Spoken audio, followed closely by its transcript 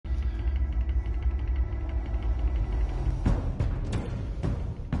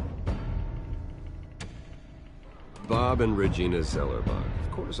Bob and Regina Zellerbach.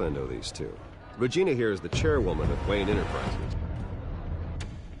 Of course I know these two. Regina here is the chairwoman of Wayne Enterprises.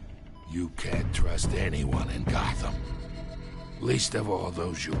 You can't trust anyone in Gotham. Least of all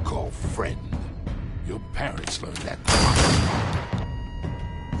those you call friend. Your parents learned that.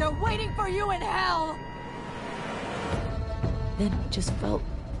 They're waiting for you in hell! Then it just felt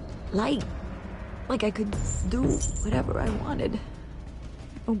light. Like I could do whatever I wanted.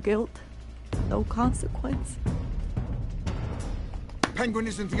 No guilt, no consequence. Penguin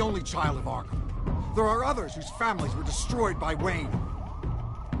isn't the only child of Arkham. There are others whose families were destroyed by Wayne.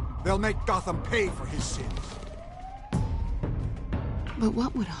 They'll make Gotham pay for his sins. But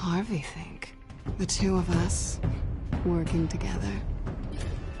what would Harvey think? The two of us, working together.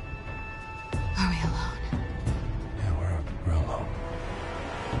 Are we alone? Yeah, we're alone.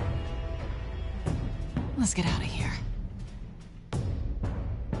 Let's get out of here.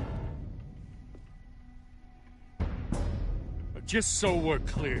 Just so we're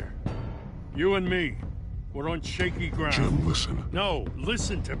clear, you and me, we're on shaky ground. Jim, listen. No,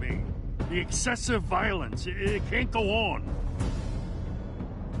 listen to me. The excessive violence, it can't go on.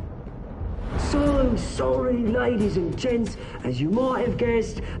 So sorry, ladies and gents. As you might have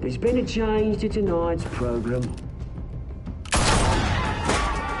guessed, there's been a change to tonight's program.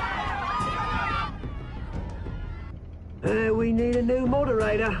 We need a new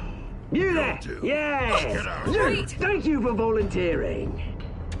moderator. You there? Yes! Wait! Thank you for volunteering.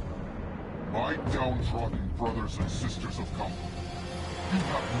 My downtrodden brothers and sisters of Gotham, you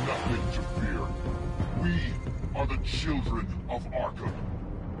have nothing to fear. We are the children of Arkham.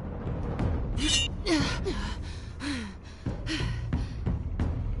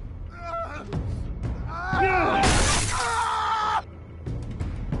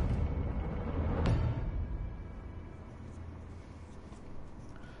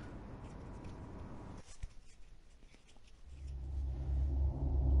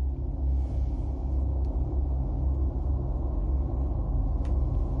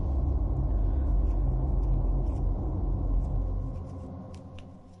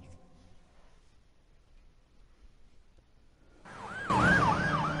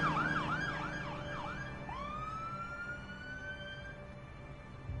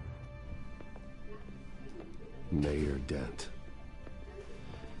 Mayor Dent.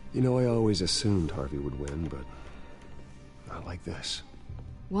 You know, I always assumed Harvey would win, but not like this.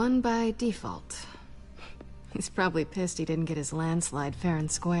 Won by default. He's probably pissed he didn't get his landslide fair and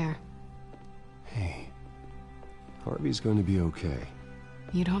square. Hey, Harvey's going to be okay.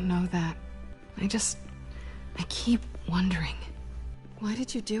 You don't know that. I keep wondering. Why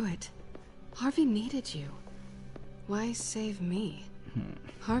did you do it? Harvey needed you. Why save me?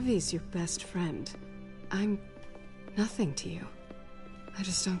 Harvey's your best friend. I'm nothing to you. I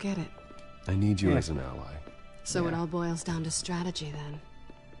just don't get it. I need you as an ally. So it all boils down to strategy, then.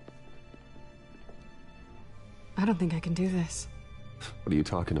 I don't think I can do this. What are you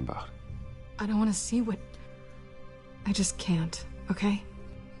talking about? I don't want to see what... I just can't, okay?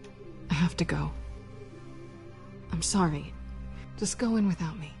 I have to go. I'm sorry. Just go in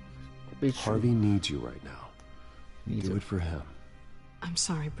without me. Harvey needs you right now. Do it for him. I'm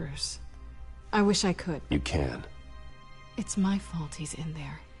sorry, Bruce. I wish I could. You can. It's my fault he's in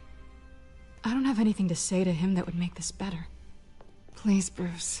there. I don't have anything to say to him that would make this better. Please,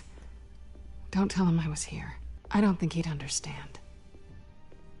 Bruce. Don't tell him I was here. I don't think he'd understand.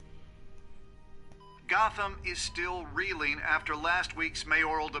 Gotham is still reeling after last week's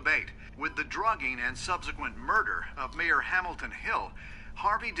mayoral debate. With the drugging and subsequent murder of Mayor Hamilton Hill,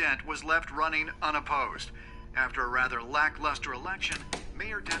 Harvey Dent was left running unopposed. After a rather lackluster election,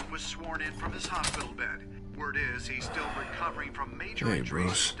 Mayor Dent was sworn in from his hospital bed. Word is he's still recovering from major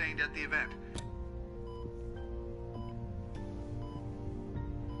injuries sustained at the event.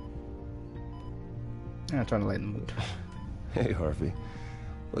 I'm trying to lighten the mood. Hey, Harvey.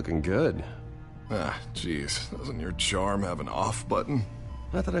 Looking good. Ah, jeez. Doesn't your charm have an off button?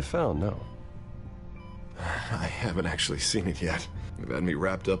 Not that I found, no. I haven't actually seen it yet. You've had me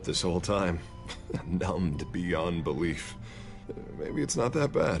wrapped up this whole time. Numbed beyond belief. Maybe it's not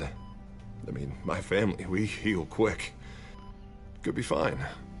that bad. I mean, my family, we heal quick. Could be fine.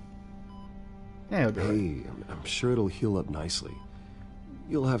 Yeah, hey, I'm sure it'll heal up nicely.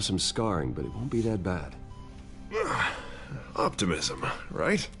 You'll have some scarring, but it won't be that bad. Optimism,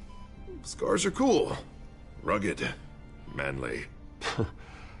 right? Scars are cool. Rugged. Manly.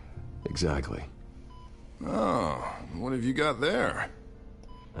 Exactly. Oh, what have you got there?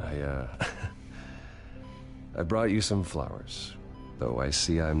 I brought you some flowers. Though I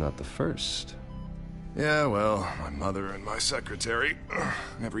see I'm not the first. Yeah, well, my mother and my secretary.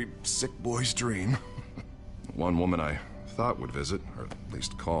 Every sick boy's dream. one woman I thought would visit, or at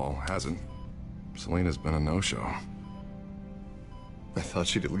least call, hasn't. Selena's been a no-show. I thought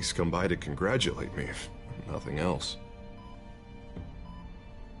she'd at least come by to congratulate me, if nothing else.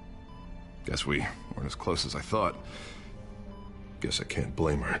 Guess we weren't as close as I thought. Guess I can't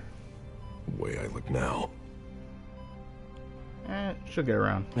blame her. The way I look now. She'll get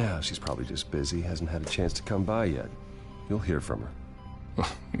around. Yeah, she's probably just busy, hasn't had a chance to come by yet. You'll hear from her. Well,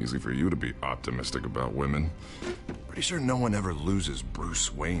 easy for you to be optimistic about women. Pretty sure no one ever loses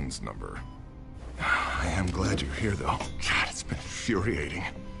Bruce Wayne's number. I am glad you're here, though. God, it's been infuriating.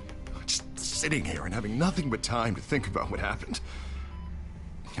 Just sitting here and having nothing but time to think about what happened.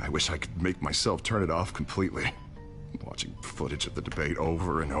 I wish I could make myself turn it off completely. Watching footage of the debate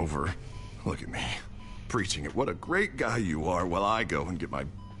over and over. Look at me, preaching it. What a great guy you are, while I go and get my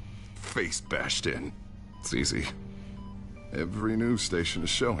face bashed in. It's easy. Every news station is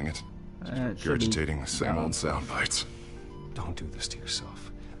showing it. Regurgitating the same old sound bites. Don't do this to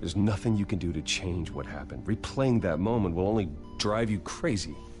yourself. There's nothing you can do to change what happened. Replaying that moment will only drive you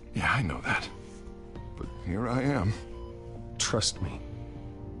crazy. Yeah, I know that. But here I am. Trust me.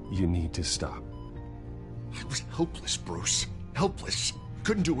 You need to stop. I was helpless, Bruce. Helpless.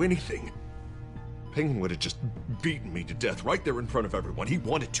 Couldn't do anything. Penguin would have just beaten me to death right there in front of everyone. He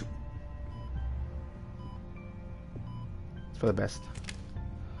wanted to. It's for the best.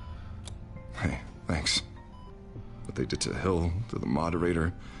 Hey, thanks. What they did to Hill, to the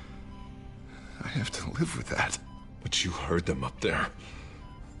moderator, I have to live with that. But you heard them up there.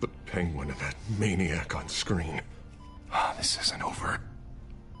 The Penguin and that maniac on screen. This isn't over.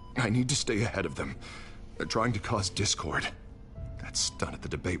 I need to stay ahead of them. They're trying to cause discord. That stunt at the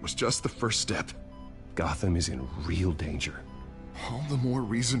debate was just the first step. Gotham is in real danger. All the more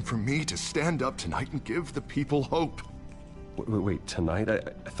reason for me to stand up tonight and give the people hope. Wait, tonight? I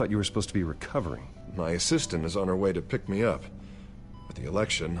thought you were supposed to be recovering. My assistant is on her way to pick me up. With the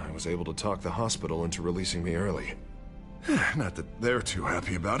election, I was able to talk the hospital into releasing me early. Not that they're too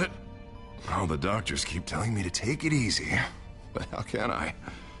happy about it. All the doctors keep telling me to take it easy. But how can I?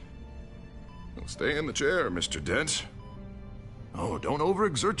 Stay in the chair, Mr. Dent. Oh, don't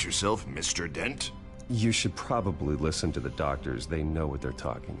overexert yourself, Mr. Dent. You should probably listen to the doctors. They know what they're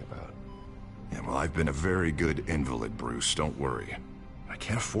talking about. Yeah, well, I've been a very good invalid, Bruce. Don't worry. I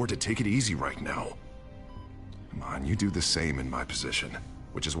can't afford to take it easy right now. Come on, you do the same in my position.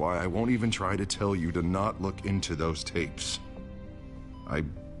 Which is why I won't even try to tell you to not look into those tapes. I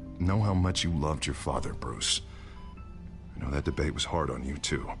know how much you loved your father, Bruce. I know that debate was hard on you,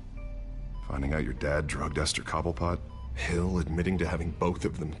 too. Finding out your dad drugged Esther Cobblepot, Hill admitting to having both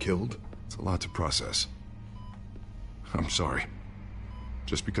of them killed. It's a lot to process. I'm sorry.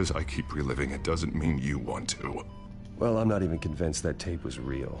 Just because I keep reliving it doesn't mean you want to. Well, I'm not even convinced that tape was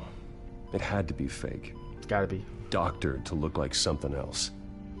real. It had to be fake. It's gotta be. Doctored to look like something else.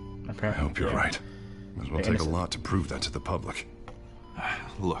 Apparently, I hope you're right. Might as well take innocent. a lot to prove that to the public.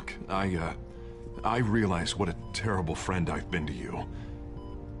 Look, I realize what a terrible friend I've been to you.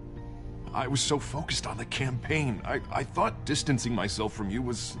 I was so focused on the campaign. I thought distancing myself from you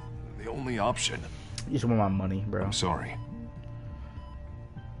was the only option. You just want my money, bro. I'm sorry.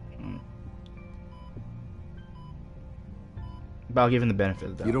 But I'll give him the benefit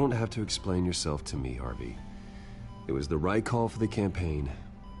of the doubt. You don't have to explain yourself to me, Harvey. It was the right call for the campaign.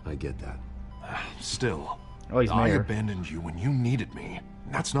 I get that. Still, Oh, he's I mayor. abandoned you when you needed me.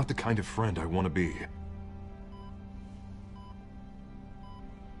 That's not the kind of friend I want to be.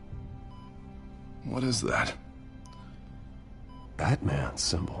 What is that? Batman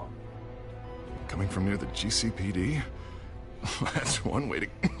symbol. Coming from near the GCPD? That's one way to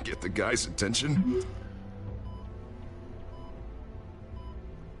get the guy's attention.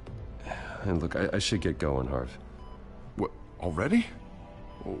 And look, I should get going, Harv. What, already?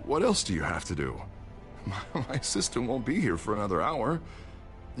 What else do you have to do? My assistant won't be here for another hour.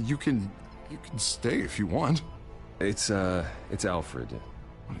 You can stay if you want. It's Alfred.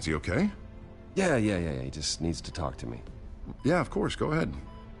 Is he okay? Yeah. He just needs to talk to me. Yeah, of course. Go ahead.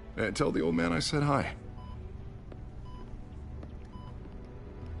 Tell the old man I said hi.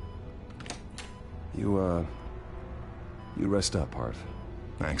 You rest up, Harv.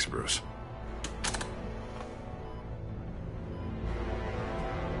 Thanks, Bruce.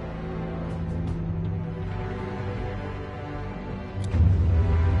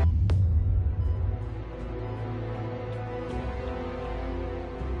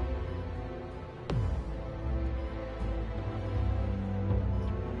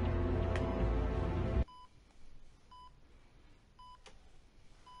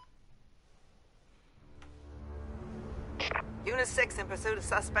 Unit 6 in pursuit of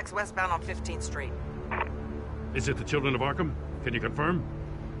suspects westbound on 15th Street. Is it the Children of Arkham? Can you confirm?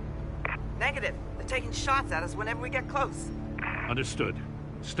 Negative. They're taking shots at us whenever we get close. Understood.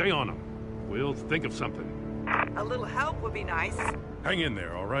 Stay on them. We'll think of something. A little help would be nice. Hang in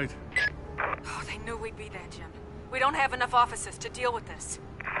there, all right? Oh, they knew we'd be there, Jim. We don't have enough officers to deal with this.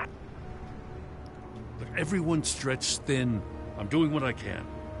 Look, everyone's stretched thin. I'm doing what I can.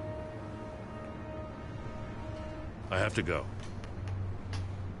 I have to go.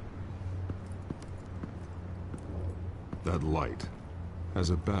 That light has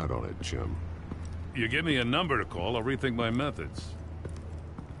a bat on it, Jim. You give me a number to call, I'll rethink my methods.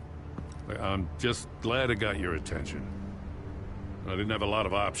 I'm just glad it got your attention. I didn't have a lot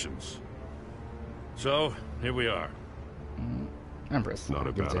of options. So, here we are. Empress. Not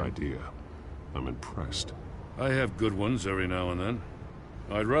a bad idea. I'm impressed. I have good ones every now and then.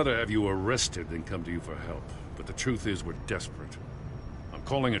 I'd rather have you arrested than come to you for help. But the truth is, we're desperate. I'm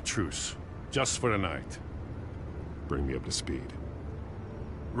calling a truce. Just for tonight. Bring me up to speed.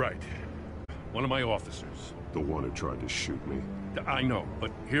 Right. One of my officers. The one who tried to shoot me? I know,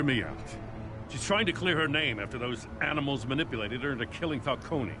 but hear me out. She's trying to clear her name after those animals manipulated her into killing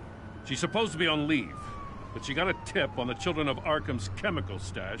Falcone. She's supposed to be on leave, but she got a tip on the Children of Arkham's chemical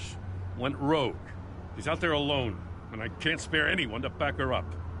stash, went rogue. She's out there alone, and I can't spare anyone to back her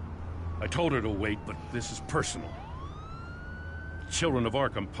up. I told her to wait, but this is personal. The Children of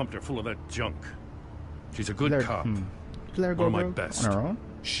Arkham pumped her full of that junk. She's a good cop. One of my best. On her own?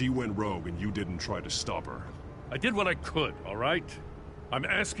 She went rogue and you didn't try to stop her. I did what I could, all right? I'm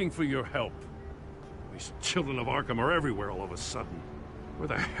asking for your help. These Children of Arkham are everywhere all of a sudden. Where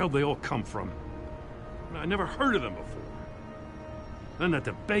the hell they all come from? I never heard of them before. Then that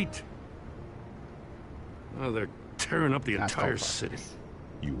debate. Oh, they're tearing up the entire city.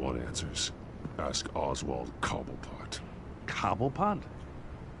 You want answers? Ask Oswald Cobblepot. Cobblepot?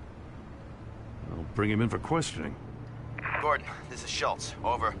 I'll bring him in for questioning. Gordon, this is Schultz.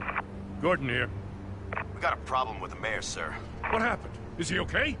 Over. Gordon here. We got a problem with the mayor, sir. What happened? Is he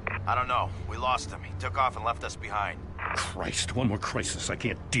okay? I don't know. We lost him. He took off and left us behind. Christ, one more crisis I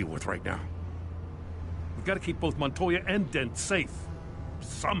can't deal with right now. We've got to keep both Montoya and Dent safe.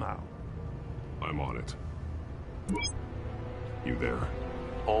 Somehow. I'm on it. You there?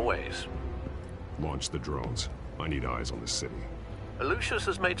 Always. Launch the drones. I need eyes on the city. Lucius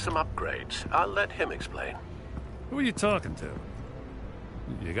has made some upgrades. I'll let him explain. Who are you talking to?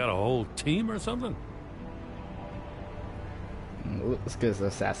 You got a whole team or something? This guy's so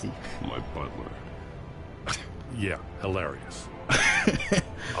sassy. My butler. Yeah, hilarious.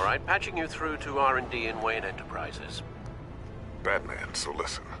 All right, patching you through to R&D in Wayne Enterprises. Batman, so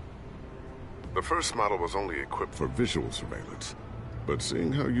listen. The first model was only equipped for visual surveillance, but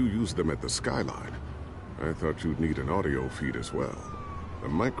seeing how you use them at the Skyline, I thought you'd need an audio feed as well. The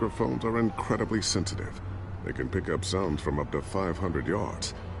microphones are incredibly sensitive. They can pick up sounds from up to 500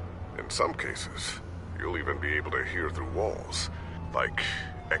 yards. In some cases, you'll even be able to hear through walls, like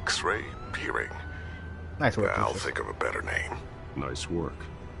X-ray peering. Nice work. I'll think of a better name. Nice work.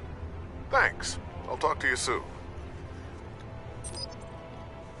 Thanks. I'll talk to you soon.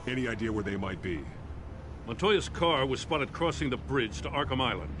 Any idea where they might be? Montoya's car was spotted crossing the bridge to Arkham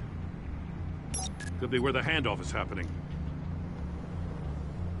Island. Could be where the handoff is happening.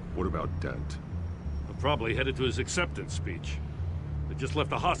 What about Dent? They're probably headed to his acceptance speech. They just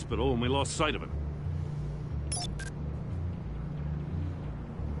left the hospital and we lost sight of him.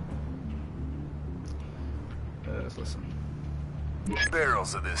 Let's listen.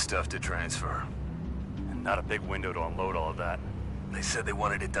 Barrels of this stuff to transfer. And not a big window to unload all of that. They said they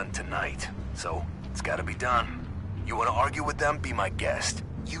wanted it done tonight, so it's gotta be done. You wanna argue with them? Be my guest.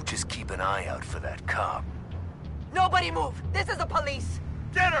 You just keep an eye out for that cop. Nobody move! This is the police!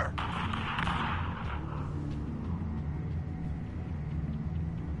 Get her!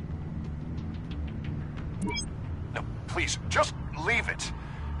 No, please, just leave it.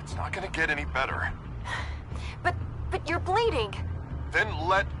 It's not gonna get any better. But you're bleeding. Then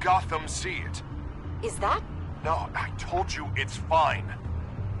let Gotham see it. Is that? No, I told you it's fine.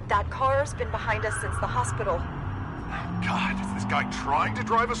 That car's been behind us since the hospital. God, is this guy trying to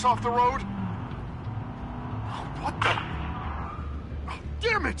drive us off the road? What the?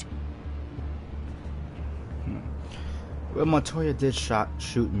 Damn it! Well, Montoya did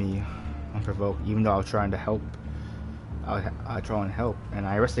shoot me unprovoked, even though I was trying to help. I tried to help, and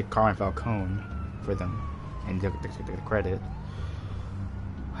I arrested Carl and Falcone for them, and took the credit.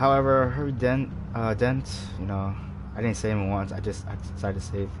 However, her Dent, you know, I didn't save him once. I decided to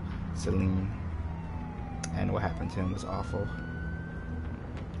save Celine, and what happened to him was awful.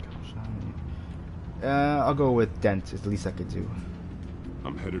 I'll go with Dent. It's the least I could do.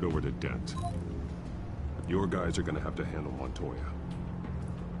 I'm headed over to Dent. Your guys are gonna have to handle Montoya.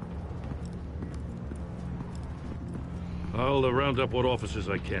 I'll round up what officers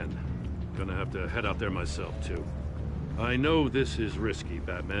I can. Gonna have to head out there myself, too. I know this is risky,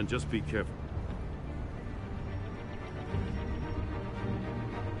 Batman. Just be careful.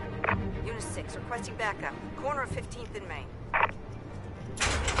 Unit 6, requesting backup. Corner of 15th and Main.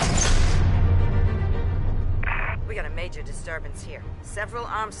 We got a major disturbance here. Several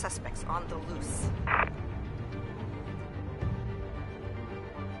armed suspects on the loose.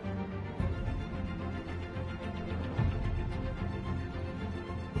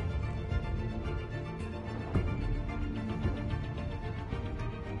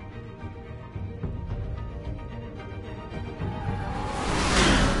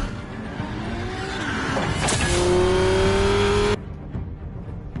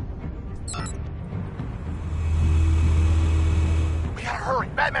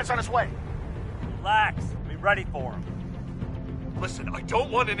 Batman's on his way. Relax. Be ready for him. Listen, I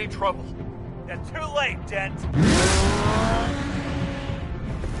don't want any trouble. You're too late, Dent.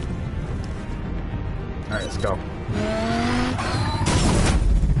 Alright, let's go.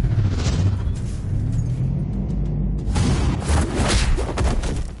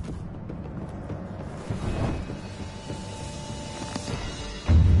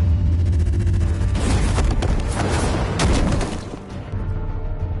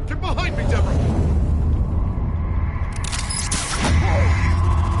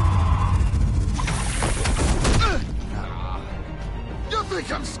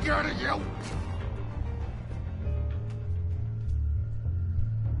 I'm scared of you!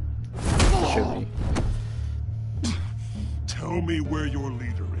 Should be. Tell me where your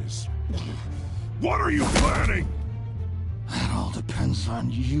leader is. What are you planning? That all depends on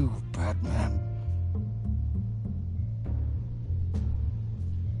you, Batman.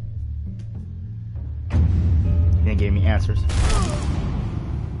 He didn't give me answers.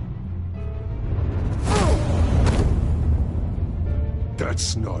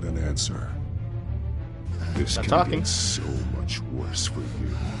 That's not an answer. This I'm can talking. get so much worse for you.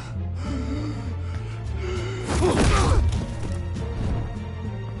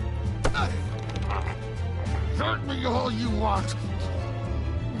 Hurt me all you want.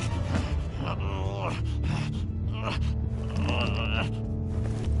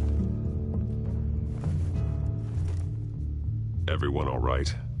 Everyone all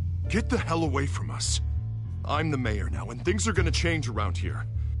right? Get the hell away from us. I'm the mayor now, and things are gonna change around here.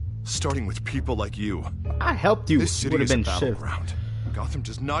 Starting with people like you. I helped you. This city Would is have a been shit. battleground. Gotham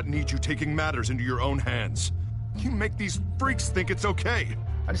does not need you taking matters into your own hands. You make these freaks think it's okay.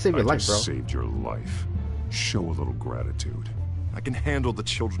 I just saved your life, bro. Saved your life. Show a little gratitude. I can handle the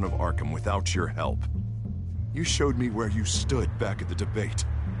children of Arkham without your help. You showed me where you stood back at the debate.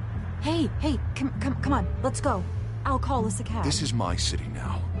 Hey, come on, let's go. I'll call us a cab. This is my city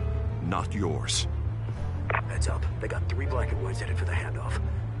now, not yours. Heads up. They got 3 black and whites headed for the handoff.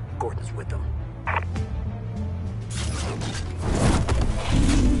 Gordon's with them.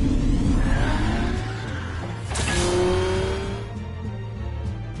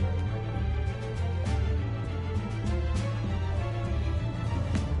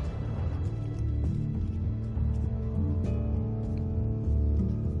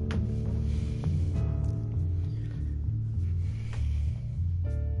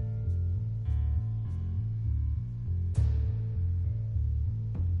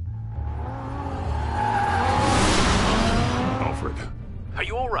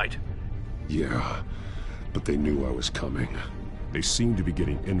 Yeah, but they knew I was coming. They seem to be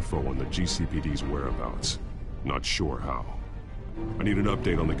getting info on the GCPD's whereabouts. Not sure how. I need an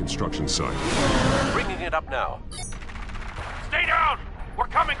update on the construction site. Bringing it up now. Stay down! We're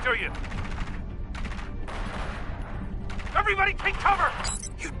coming to you! Everybody take cover!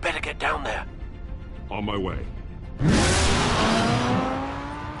 You'd better get down there. On my way.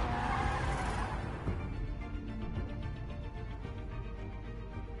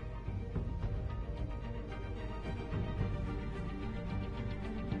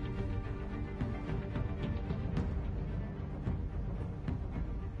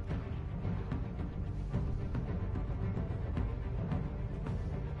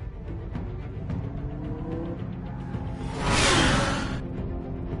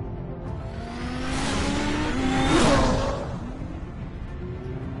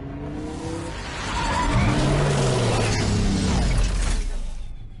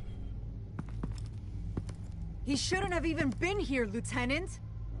 He shouldn't have even been here, Lieutenant.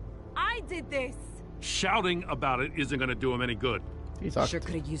 I did this. Shouting about it isn't gonna do him any good. Sure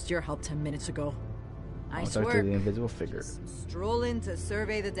could have used your help 10 minutes ago. I'll Nice talk work. to the invisible figure. Stroll in to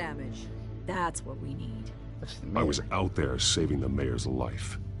survey the damage. That's what we need. I was out there saving the mayor's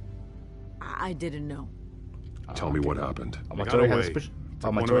life. I didn't know. Tell me what happened. Montoya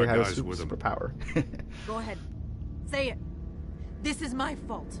had a superpower. Go ahead. Say it. This is my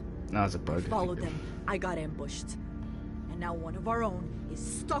fault. No, it's a bug. I followed them. I got ambushed. And now one of our own is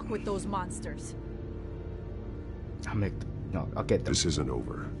stuck with those monsters. I'll get them. This isn't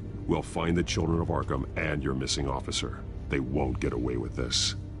over. We'll find the children of Arkham and your missing officer. They won't get away with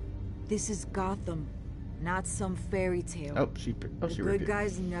this. This is Gotham, not some fairy tale. The good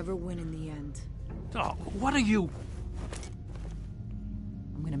guys never win in the end. Oh, what are you?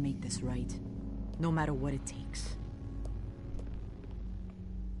 I'm gonna make this right, no matter what it takes.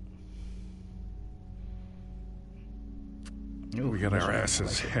 We got our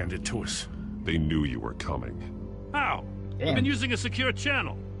asses handed to us. They knew you were coming. How? We've been using a secure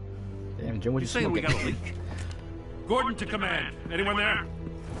channel. Damn, Jim, what are you saying? We smoking? got a leak. Gordon to command. Anyone there?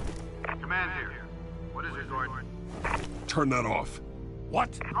 Command here. What is it, Gordon? Turn that off.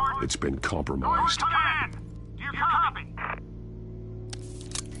 What? It's been compromised. Command! Do you copy?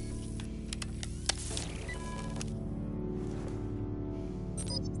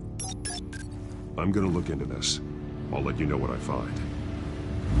 I'm gonna look into this. I'll let you know what I find.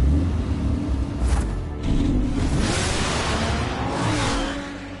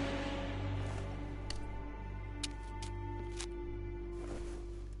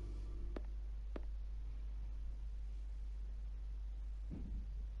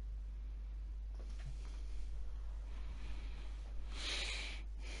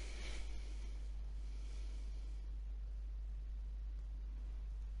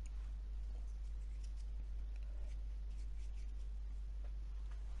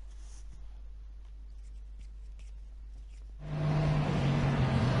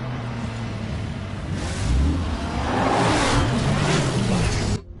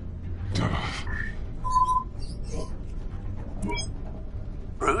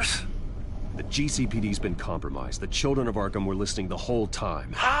 Bruce? The GCPD's been compromised. The children of Arkham were listening the whole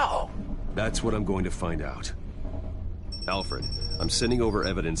time. How? That's what I'm going to find out. Alfred, I'm sending over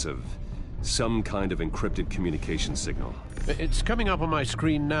evidence of some kind of encrypted communication signal. It's coming up on my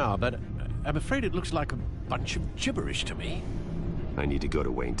screen now, but I'm afraid it looks like a bunch of gibberish to me. I need to go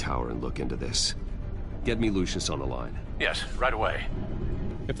to Wayne Tower and look into this. Get me Lucius on the line. Yes, right away.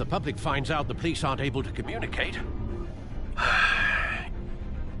 If the public finds out the police aren't able to communicate...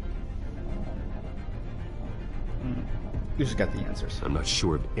 Lucius got the answers. I'm not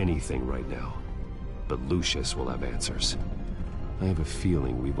sure of anything right now, but Lucius will have answers. I have a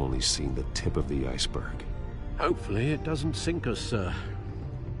feeling we've only seen the tip of the iceberg. Hopefully it doesn't sink us, sir.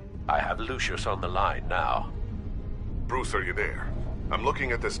 I have Lucius on the line now. Bruce, are you there? I'm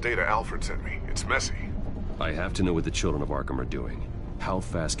looking at this data Alfred sent me. It's messy. I have to know what the children of Arkham are doing. How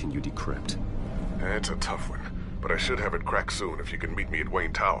fast can you decrypt? It's a tough one, but I should have it cracked soon if you can meet me at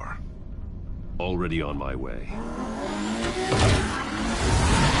Wayne Tower. Already on my way.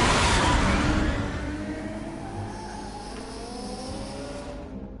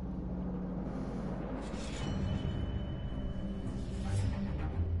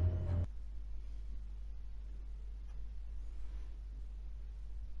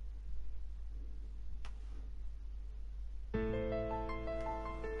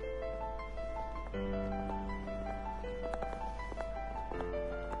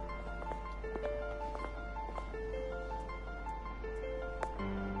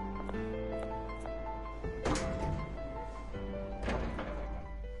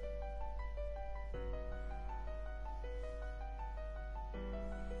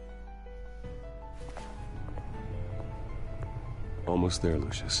 Almost there,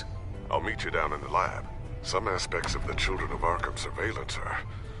 Lucius. I'll meet you down in the lab. Some aspects of the Children of Arkham surveillance are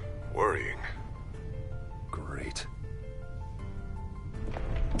worrying. Great.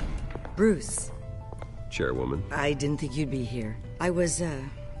 Bruce. Chairwoman. I didn't think you'd be here. I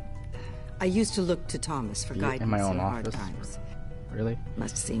used to look to Thomas for guidance in my own hard office. times. Really?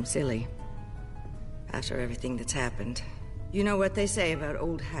 Must seem silly. After everything that's happened. You know what they say about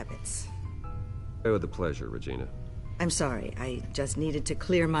old habits. Oh, the pleasure, Regina. I'm sorry, I just needed to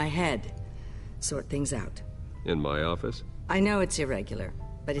clear my head. Sort things out. In my office? I know it's irregular,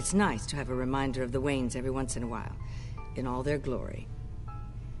 but it's nice to have a reminder of the Waynes every once in a while. In all their glory.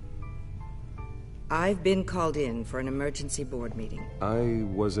 I've been called in for an emergency board meeting. I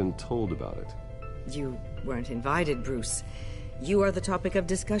wasn't told about it. You weren't invited, Bruce. You are the topic of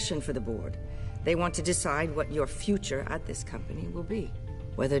discussion for the board. They want to decide what your future at this company will be.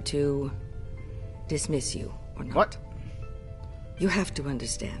 Whether to dismiss you or not. What? You have to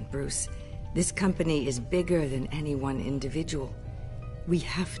understand, Bruce. This company is bigger than any one individual. We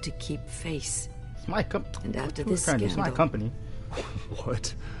have to keep face. It's my company. And after this scandal... It's my company.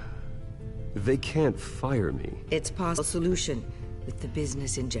 What? They can't fire me. It's a possible solution with the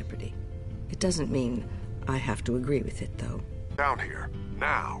business in jeopardy. It doesn't mean I have to agree with it, though. Down here,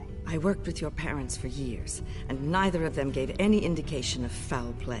 now. I worked with your parents for years, and neither of them gave any indication of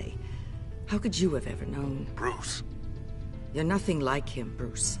foul play. How could you have ever known? Bruce. You're nothing like him,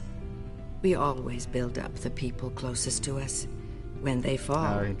 Bruce. We always build up the people closest to us. When they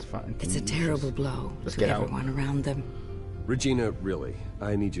fall, it's a terrible blow to everyone around them. Regina, really,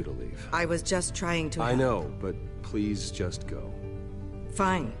 I need you to leave. I was just trying to... I know, but please just go.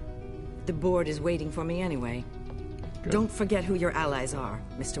 Fine. The board is waiting for me anyway. Good. Don't forget who your allies are,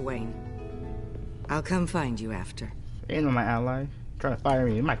 Mr. Wayne. I'll come find you after. Ain't no my ally. Trying to fire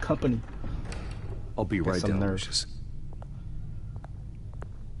me in my company. I'll be right down, Lucius.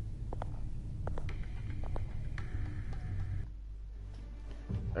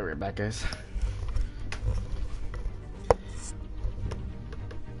 All right, back, guys.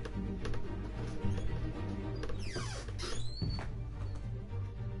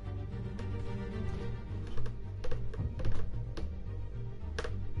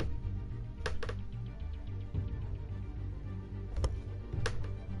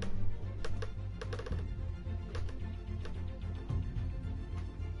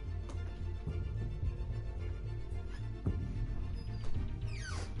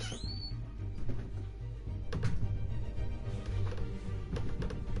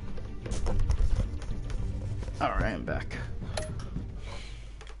 Alright, I'm back.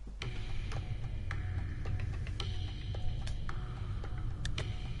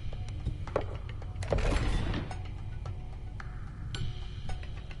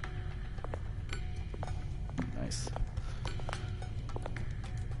 Nice.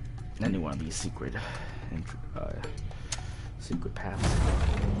 Any one of these secret paths.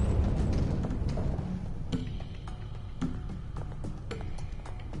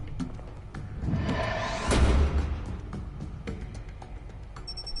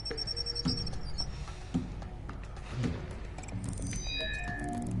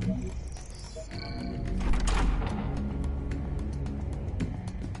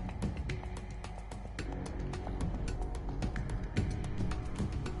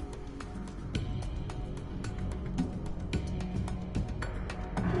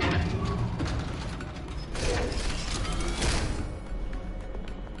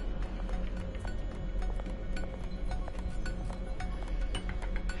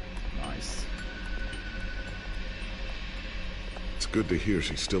 Good to hear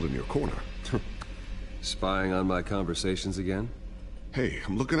she's still in your corner. Spying on my conversations again? Hey,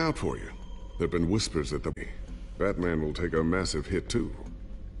 I'm looking out for you. There've been whispers that the Batman will take a massive hit too.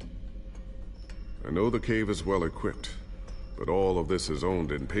 I know the cave is well equipped, but all of this is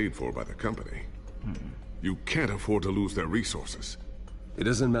owned and paid for by the company. You can't afford to lose their resources. It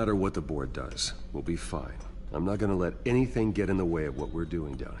doesn't matter what the board does. We'll be fine. I'm not gonna let anything get in the way of what we're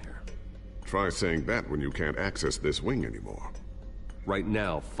doing down here. Try saying that when you can't access this wing anymore. Right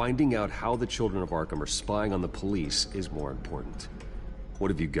now, finding out how the children of Arkham are spying on the police is more important.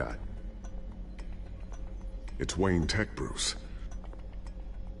 What have you got? It's Wayne Tech, Bruce.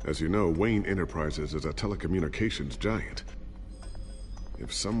 As you know, Wayne Enterprises is a telecommunications giant.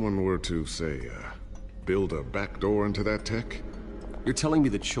 If someone were to, say, build a backdoor into that tech... You're telling me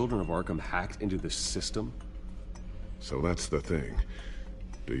the children of Arkham hacked into the system? So that's the thing.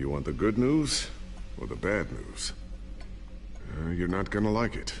 Do you want the good news or the bad news? You're not gonna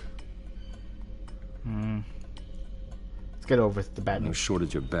like it. Let's get over the bad news. No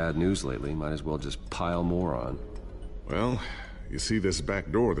shortage of bad news lately. Might as well just pile more on. Well, you see this back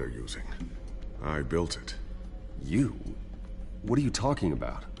door they're using? I built it. You? What are you talking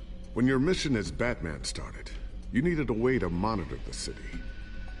about? When your mission as Batman started, you needed a way to monitor the city.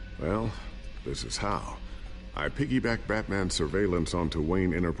 Well, this is how. I piggybacked Batman's surveillance onto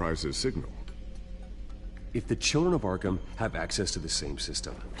Wayne Enterprises' signal. If the children of Arkham have access to the same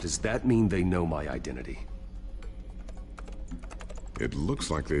system, does that mean they know my identity? It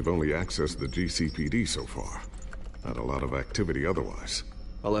looks like they've only accessed the GCPD so far. Not a lot of activity otherwise.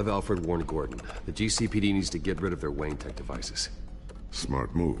 I'll have Alfred warn Gordon. The GCPD needs to get rid of their Wayne Tech devices.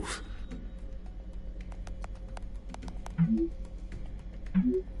 Smart move.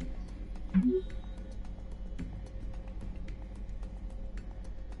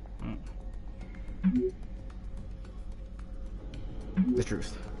 The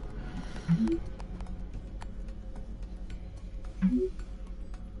truth.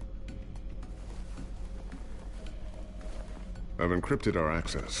 I've encrypted our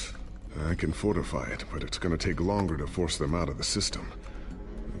access. I can fortify it, but it's gonna take longer to force them out of the system.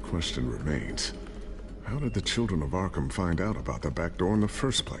 question remains. How did the children of Arkham find out about the back door in the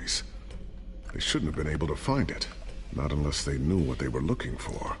first place? They shouldn't have been able to find it. Not unless they knew what they were looking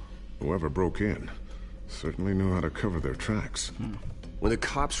for. Whoever broke in certainly knew how to cover their tracks. When the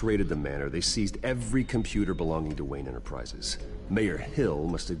cops raided the manor, they seized every computer belonging to Wayne Enterprises. Mayor Hill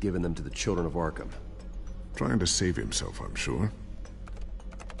must have given them to the children of Arkham. Trying to save himself, I'm sure.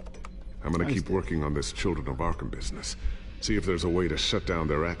 I'm gonna keep working on this Children of Arkham business. See if there's a way to shut down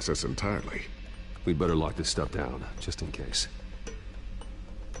their access entirely. We'd better lock this stuff down, just in case.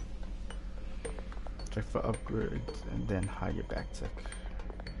 Check for upgrades and then hide your back tech.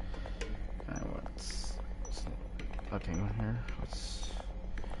 And what's okay on here?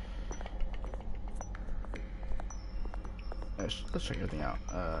 Let's check everything out.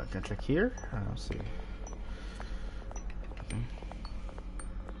 Can I check here? Let's see. Okay.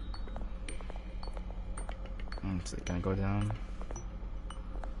 Let's see. Can I go down?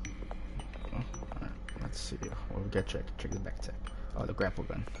 Oh, alright. Let's see. What we got? Check the back tech. Oh, the grapple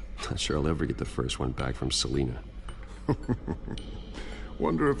gun. Not sure I'll ever get the first one back from Selena.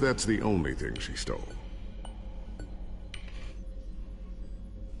 Wonder if that's the only thing she stole.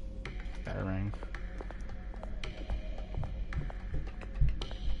 Batarang.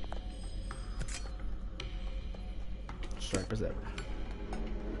 Sharp as ever.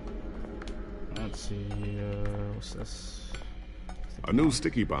 Let's see, what's this? A new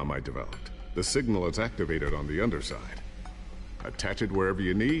sticky bomb I developed. The signal is activated on the underside. Attach it wherever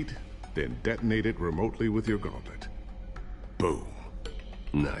you need, then detonate it remotely with your gauntlet. Boom.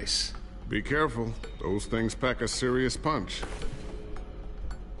 Nice. Be careful. Those things pack a serious punch.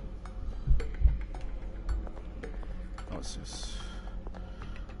 What's this?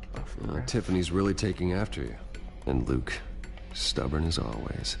 Tiffany's really taking after you. And Luke, stubborn as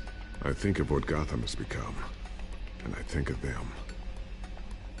always. I think of what Gotham has become, and I think of them.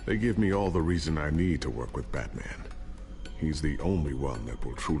 They give me all the reason I need to work with Batman. He's the only one that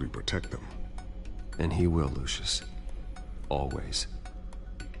will truly protect them. And he will, Lucius. Always.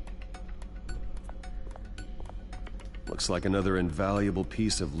 Looks like another invaluable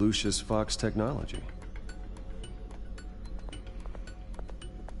piece of Lucius Fox technology.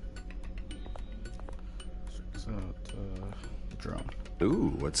 Drone.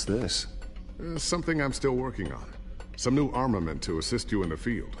 Ooh, what's this? Something I'm still working on. Some new armament to assist you in the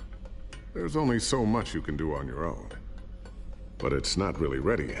field. There's only so much you can do on your own. But it's not really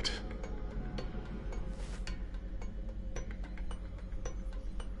ready yet.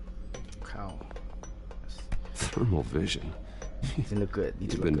 Cow. Thermal vision. They look good.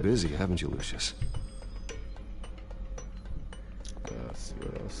 You've been busy, haven't you, Lucius? Let's see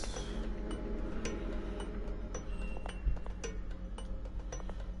what else.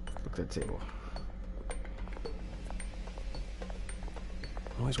 Look at that table.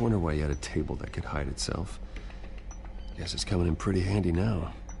 I always wonder why you had a table that could hide itself. Guess it's coming in pretty handy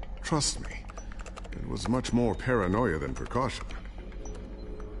now. Trust me, it was much more paranoia than precaution.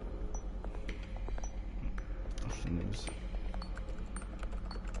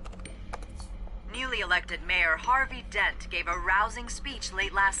 Newly elected Mayor Harvey Dent gave a rousing speech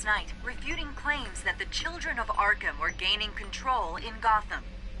late last night, refuting claims that the children of Arkham were gaining control in Gotham.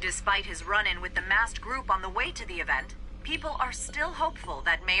 Despite his run-in with the masked group on the way to the event, people are still hopeful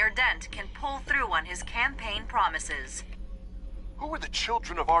that Mayor Dent can pull through on his campaign promises. Who are the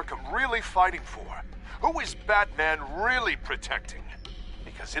children of Arkham really fighting for? Who is Batman really protecting?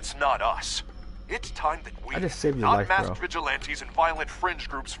 Because it's not us. It's time that we, not masked vigilantes and violent fringe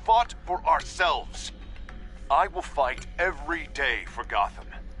groups, fought for ourselves. I will fight every day for Gotham.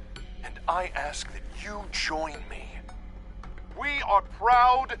 And I ask that you join me. We are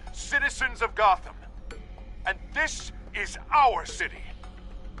proud citizens of Gotham. And this is our city.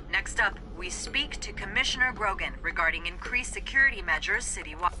 Next up, we speak to Commissioner Grogan regarding increased security measures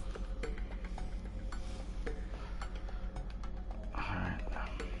citywide.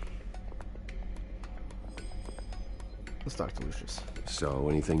 Let's talk to Lucius. So,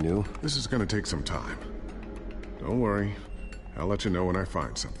 anything new? This is gonna take some time. Don't worry. I'll let you know when I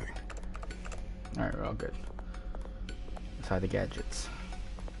find something. Alright, we're all good. Let's hide the gadgets.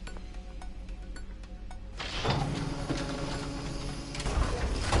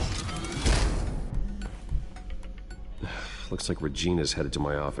 Looks like Regina's headed to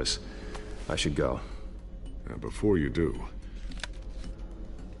my office. I should go. Now, before you do...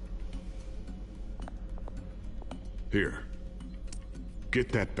 Here. Get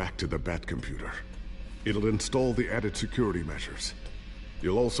that back to the Bat computer. It'll install the added security measures.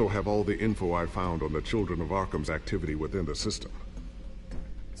 You'll also have all the info I found on the Children of Arkham's activity within the system.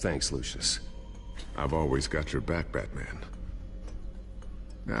 Thanks, Lucius. I've always got your back, Batman.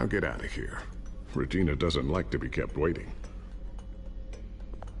 Now get out of here. Regina doesn't like to be kept waiting.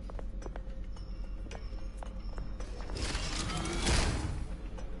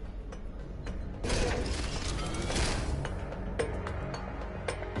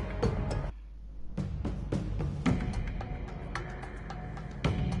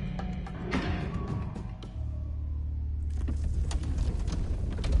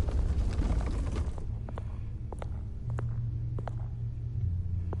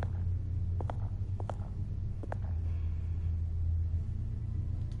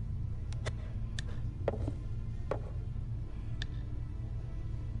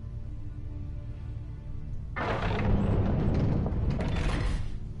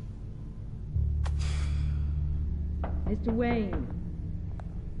 Mr. Wayne.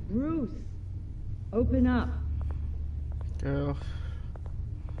 Bruce. Open up. Girl.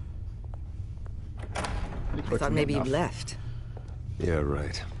 I thought maybe you'd left. Yeah,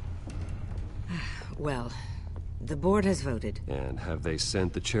 right. Well, the board has voted. And have they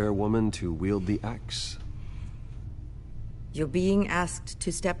sent the chairwoman to wield the axe? You're being asked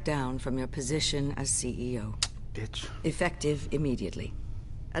to step down from your position as CEO. Bitch. Effective immediately.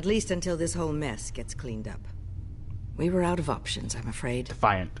 At least until this whole mess gets cleaned up. We were out of options, I'm afraid.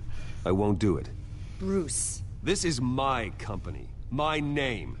 Defiant. I won't do it. Bruce. This is my company. My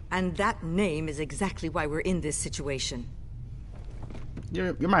name. And that name is exactly why we're in this situation.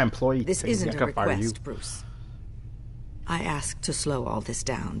 You're my employee. This isn't a fire you. request, Bruce. I asked to slow all this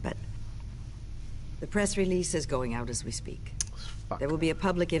down, but the press release is going out as we speak. Fuck. There will be a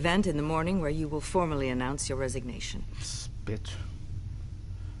public event in the morning where you will formally announce your resignation. Bitch.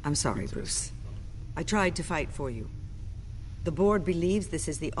 I'm sorry, Bruce. I tried to fight for you. The board believes this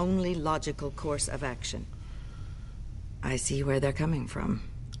is the only logical course of action. I see where they're coming from.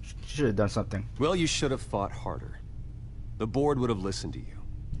 She should have done something. Well, you should have fought harder. The board would have listened to you.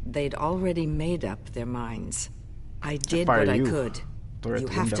 They'd already made up their minds. I did what I could. You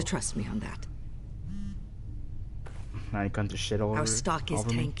have to trust me on that. Now you come to shit all over. Our stock is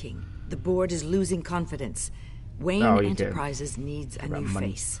me. tanking. The board is losing confidence. Wayne Enterprises needs a new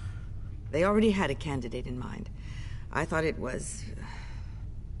face. They already had a candidate in mind. I thought it was...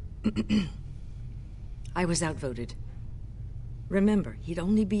 I was outvoted. Remember, he'd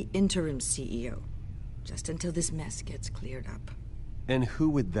only be interim CEO, just until this mess gets cleared up. And who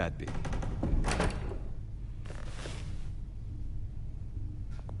would that be?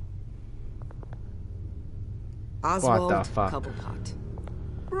 Oswald Cobblepot.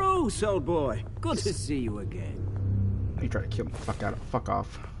 Bruce, old boy. Good to see you again. You try to kill me. Fuck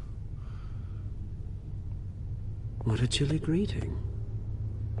off. What a chilly greeting.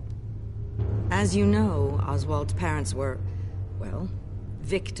 As you know, Oswald's parents were, well,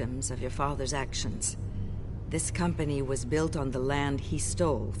 victims of your father's actions. This company was built on the land he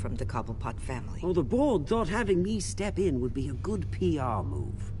stole from the Cobblepot family. Oh, the board thought having me step in would be a good PR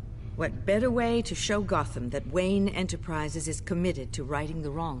move. What better way to show Gotham that Wayne Enterprises is committed to righting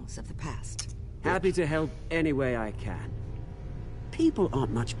the wrongs of the past? Happy to help any way I can. People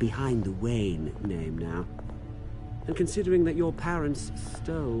aren't much behind the Wayne name now. And considering that your parents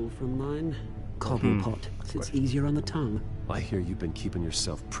stole from mine, Cobblepot sits easier on the tongue. I hear you've been keeping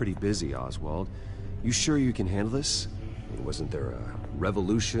yourself pretty busy, Oswald. You sure you can handle this? Wasn't there a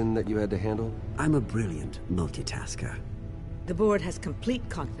revolution that you had to handle? I'm a brilliant multitasker. The board has complete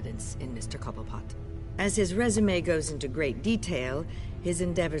confidence in Mr. Cobblepot. As his resume goes into great detail, his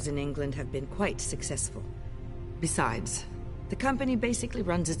endeavors in England have been quite successful. Besides, the company basically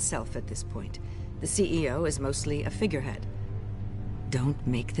runs itself at this point. The CEO is mostly a figurehead. Don't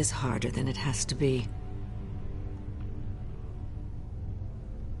make this harder than it has to be.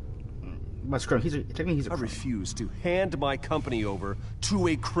 I refuse to hand my company over to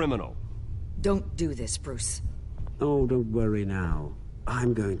a criminal. Don't do this, Bruce. Oh, don't worry now.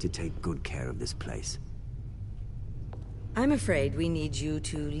 I'm going to take good care of this place. I'm afraid we need you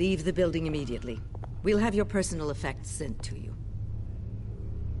to leave the building immediately. We'll have your personal effects sent to you.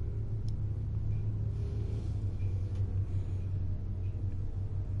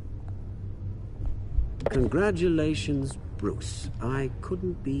 Congratulations, Bruce. I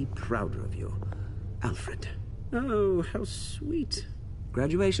couldn't be prouder of you. Alfred. Oh, how sweet.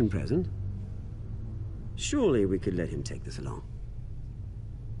 Graduation present? Surely we could let him take this along.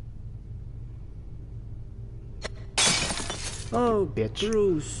 Oh, bitch.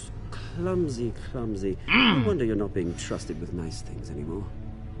 Bruce. Clumsy, clumsy. No wonder you're not being trusted with nice things anymore.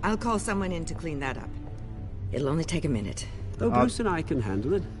 I'll call someone in to clean that up. It'll only take a minute. Oh, Bruce and I can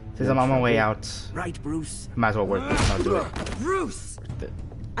handle it. Since I'm on my way out. Right, Bruce. Might as well work this. I'll do it. Bruce!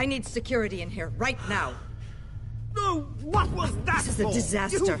 I need security in here right now. Oh, what was that? This is a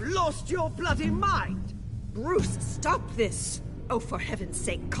disaster. You've lost your bloody mind! Bruce, stop this! Oh, for heaven's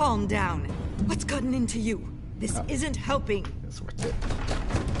sake, calm down. What's gotten into you? This isn't helping. That's worth it.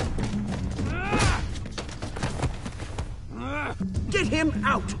 Get him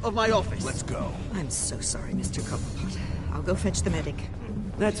out of my office! Let's go. I'm so sorry, Mr. Cobblepot. I'll go fetch the medic.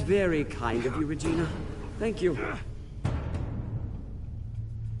 That's very kind of you, Regina. Thank you.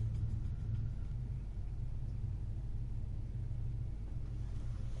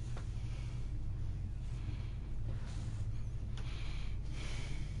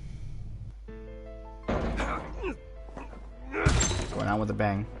 Going out with a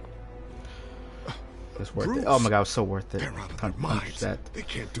bang. It's worth it. Oh my god, it was so worth it. They're out of their minds. They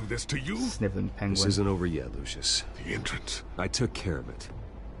can't do this to you. Sniveling penguin. This isn't over yet, Lucius. The entrance. I took care of it.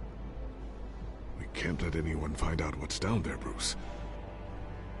 We can't let anyone find out what's down there, Bruce.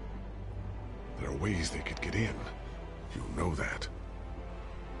 There are ways they could get in. You know that.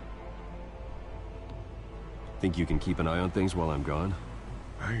 Think you can keep an eye on things while I'm gone?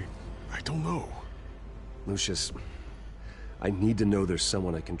 I don't know. Lucius, I need to know there's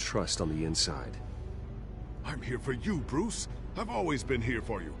someone I can trust on the inside. I'm here for you, Bruce. I've always been here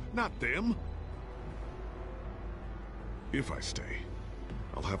for you, not them. If I stay,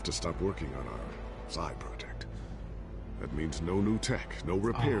 I'll have to stop working on our side project. That means no new tech, no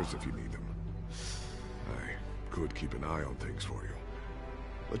repairs if you need them. I could keep an eye on things for you.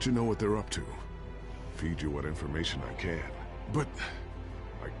 Let you know what they're up to. Feed you what information I can. But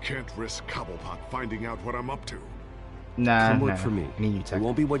I can't risk Cobblepot finding out what I'm up to. Come work for me. It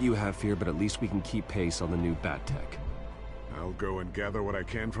won't be what you have here, but at least we can keep pace on the new bat tech. I'll go and gather what I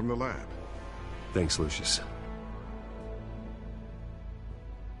can from the lab. Thanks, Lucius.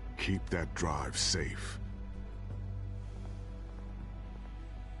 Keep that drive safe.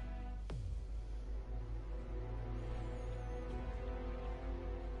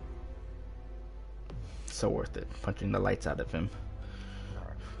 So worth it. Punching the lights out of him.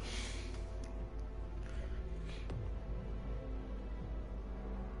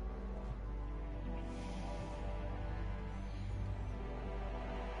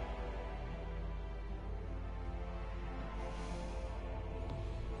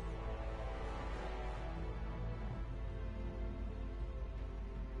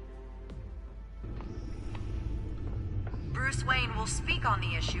 Bruce Wayne will speak on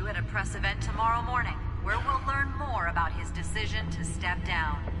the issue at a press event tomorrow morning, where we'll learn more about his decision to step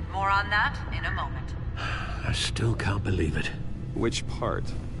down. More on that in a moment. I still can't believe it. Which part?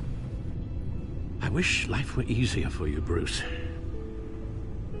 I wish life were easier for you, Bruce.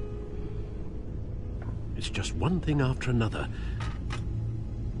 It's just one thing after another.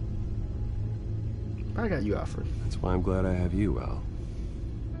 I got you, Alfred. That's why I'm glad I have you, Al.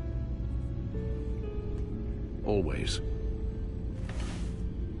 Always.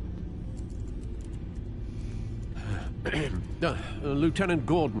 Lieutenant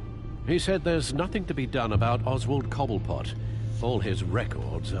Gordon, he said there's nothing to be done about Oswald Cobblepot. All his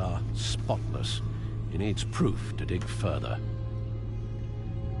records are spotless. He needs proof to dig further.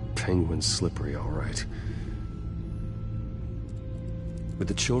 Penguin's slippery, all right. With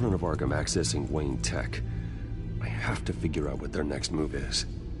the children of Arkham accessing Wayne Tech, I have to figure out what their next move is.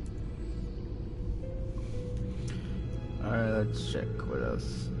 Alright, let's check what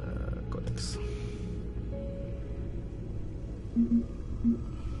else. Codex.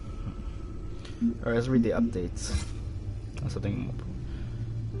 Alright, let's read the updates. Something more.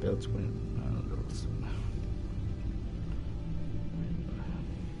 Builds win.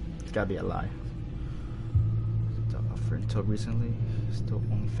 It's gotta be a lie. Until recently, still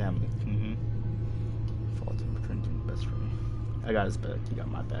only family. Fault in returning best for me. I got his back. He got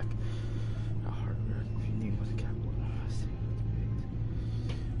my back. A hard work. If you need with a cap,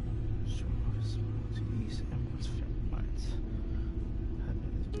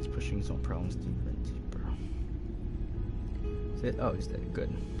 he's pushing his own problems deeper and deeper. Is it? Oh, he's dead.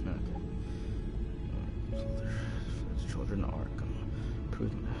 Good. Okay. Children of Arkham.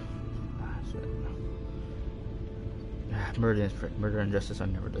 Improvement. Murder and justice are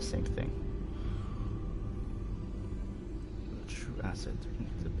never the same thing. The true asset in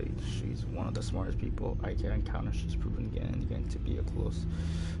the debate. She's one of the smartest people I can encounter. She's proven again and again to be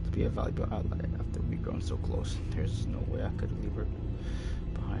a valuable ally. After we've grown so close, there's no way I could leave her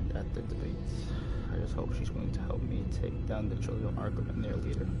behind at the debates. I just hope she's willing to help me take down the children of Arkham and their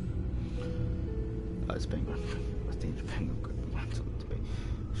leader. It's Penguin. A stage Penguin could want to debate.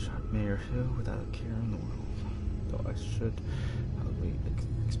 Shot Mayor Hill without a care in the world. Though I should probably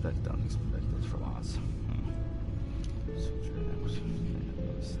expect the unexpected from us.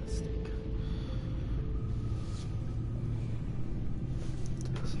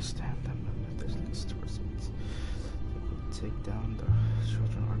 take down the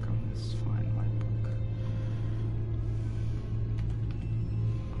children of Arkham. It's fine in my book.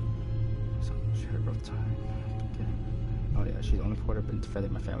 So she had a rough time. Oh yeah, she's the only reporter been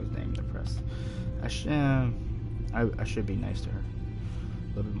defending my family's name in the press. I should be nice to her.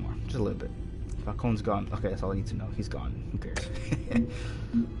 A little bit more. Just a little bit. Falcone's gone. Okay, that's all I need to know. He's gone. Who cares?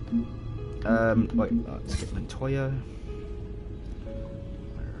 Wait, let's get Montoya.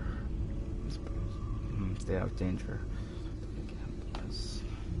 Stay out of danger.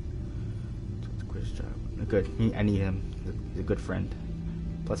 Good. I need him. He's a good friend.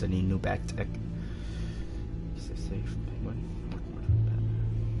 Plus, I need new back tech. Stay safe.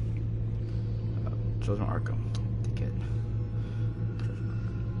 Children of Arkham. Ticket.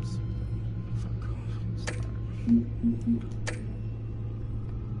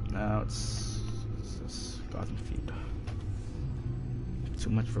 Now it's Gotham feed.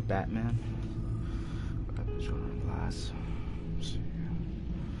 Too much for Batman. Children glass. Let's see.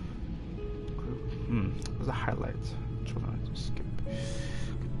 Group. What's the highlights? Children, just skip.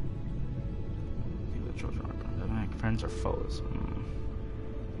 See the children are friends or foes.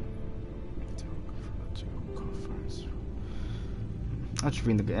 I'm just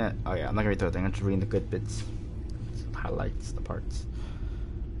reading the good. Oh yeah, I'm not gonna read the whole thing. I'm just reading the good bits, highlights, the parts.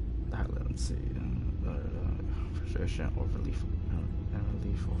 The highlight. Let's see. Frustration or relief, and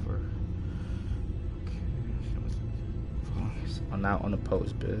relief over. Okay. I'm now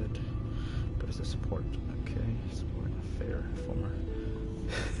unopposed bid. But it's a support. Okay, support. Not fair. Former.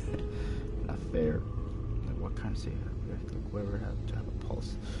 Not fair. Like what kind of say? Like whoever had to have a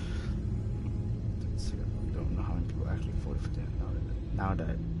pulse. Let's see. We don't know how many people actually voted for that. Now that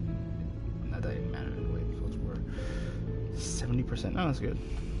it mattered in the way votes were 70%. No, that's good.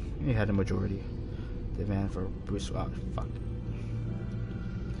 He had a majority. Demand for Bruce. Fuck.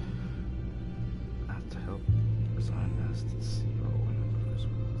 I have to help resign as the CEO and Bruce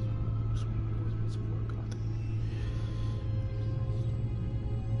support Gotham.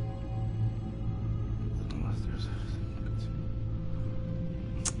 Unless there's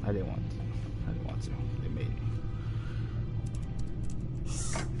I didn't want to. They made me.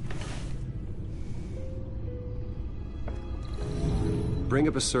 Bring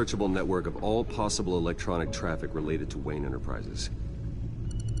up a searchable network of all possible electronic traffic related to Wayne Enterprises.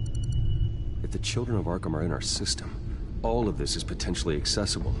 If the children of Arkham are in our system, all of this is potentially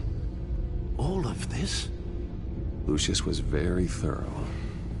accessible. All of this? Lucius was very thorough.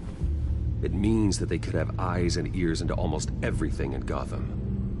 It means that they could have eyes and ears into almost everything in Gotham.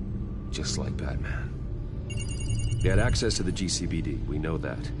 Just like Batman. They had access to the GCPD, we know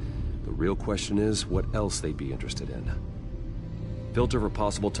that. The real question is, what else they'd be interested in. Filter for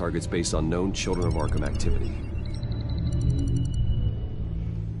possible targets based on known Children of Arkham activity.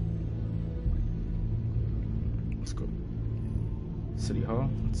 Let's go. City Hall?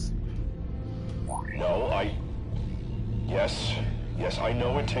 Let's see. No, Yes, I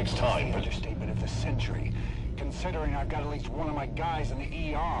know it takes time, but... Understatement of the century. Considering I've got at least one of my guys in the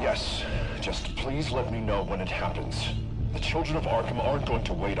ER. Yes, just please let me know when it happens. The Children of Arkham aren't going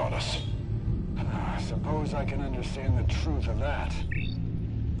to wait on us. I suppose I can understand the truth of that.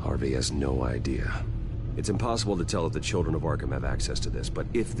 Harvey has no idea. It's impossible to tell if the Children of Arkham have access to this, but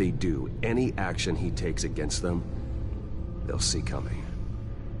if they do, any action he takes against them, they'll see coming.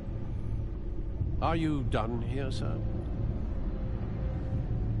 Are you done here, sir?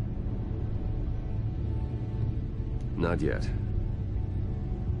 Not yet.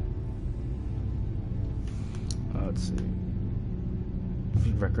 Let's see.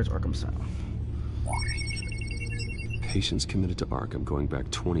 Feed records, Arkham Sound. Patients committed to Arkham going back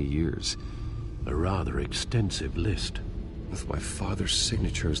 20 years. A rather extensive list. With my father's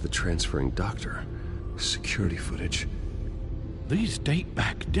signature as the transferring doctor. Security footage. These date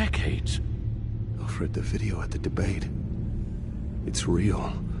back decades. Alfred, the video at the debate. It's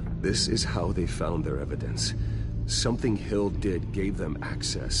real. This is how they found their evidence. Something Hill did gave them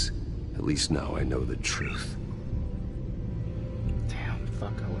access. At least now I know the truth. Damn,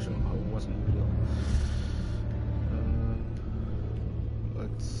 fuck, I wish it wasn't real.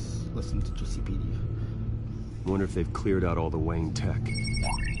 Let's listen to GCPD. Wonder if they've cleared out all the Wayne tech.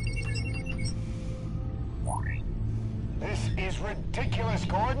 This is ridiculous,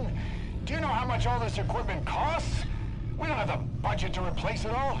 Gordon. Do you know how much all this equipment costs? We don't have the budget to replace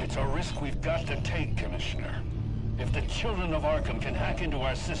it all. It's a risk we've got to take, Commissioner. If the Children of Arkham can hack into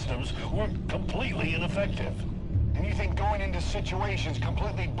our systems, we're completely ineffective. And you think going into situations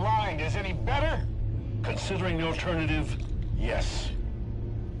completely blind is any better? Considering the alternative, yes.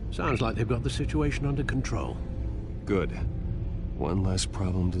 Sounds like they've got the situation under control. Good. One less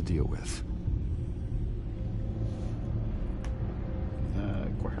problem to deal with.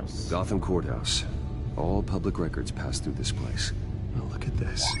 courthouse. Gotham Courthouse. All public records pass through this place. Oh, look at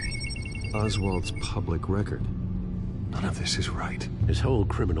this. Oswald's public record. None of this is right. His whole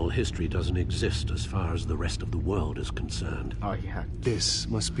criminal history doesn't exist as far as the rest of the world is concerned. Oh, yeah. This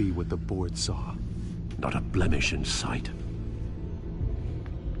must be what the board saw. Not a blemish in sight.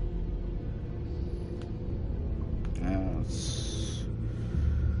 It's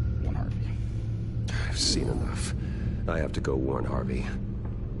one Harvey. I've seen enough. I have to go warn Harvey.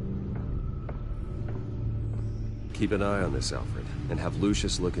 Keep an eye on this, Alfred, and have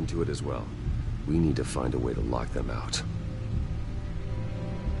Lucius look into it as well. We need to find a way to lock them out.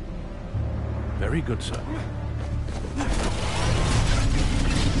 Very good, sir.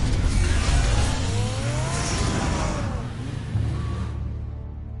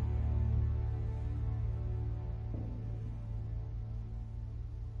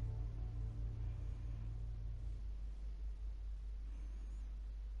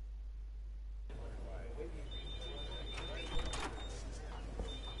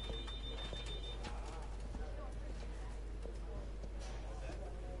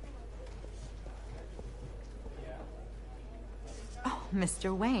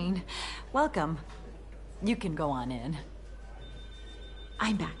 Mr. Wayne, welcome. You can go on in.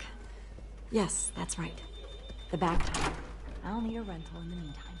 I'm back. Yes, that's right. The back time. I'll need a rental in the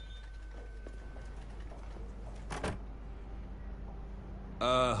meantime.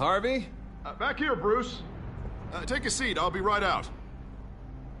 Harvey? Back here, Bruce. Take a seat. I'll be right out.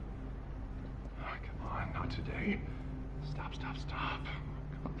 Oh, come on, not today. Stop.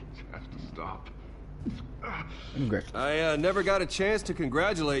 God, this has to stop. I never got a chance to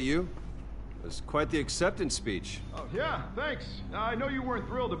congratulate you. It was quite the acceptance speech. Oh, yeah, thanks. I know you weren't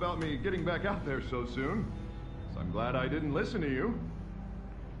thrilled about me getting back out there so soon, so I'm glad I didn't listen to you.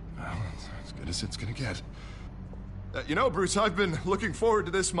 Well, it's as good as it's gonna get. You know, Bruce, I've been looking forward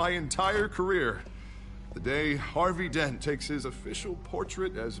to this my entire career. The day Harvey Dent takes his official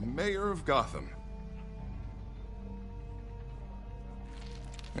portrait as mayor of Gotham.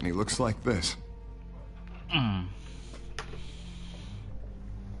 And he looks like this. I'm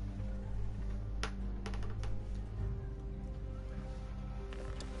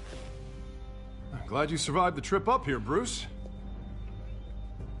glad you survived the trip up here, Bruce.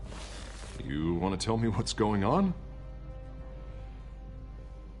 You want to tell me what's going on?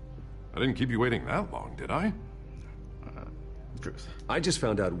 I didn't keep you waiting that long, did I? Truth. I just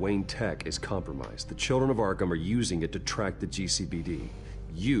found out Wayne Tech is compromised. The children of Arkham are using it to track the GCPD.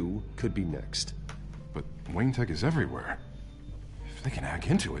 You could be next. But Wayne Tech is everywhere. If they can hack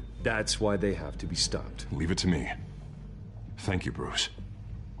into it... That's why they have to be stopped. Leave it to me. Thank you, Bruce.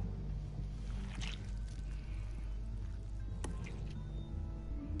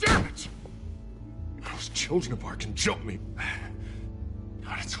 Damn it! Those children of Arkham jumped me.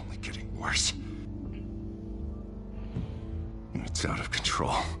 God, it's only getting worse. It's out of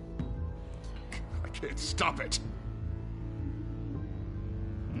control. I can't stop it.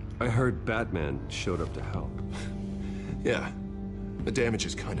 I heard Batman showed up to help. Yeah. The damage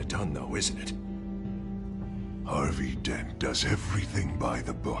is kind of done, though, isn't it? Harvey Dent does everything by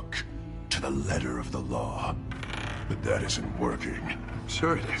the book, to the letter of the law. But that isn't working.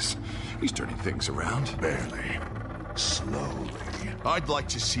 Sure it is. He's turning things around. Barely. Slowly. I'd like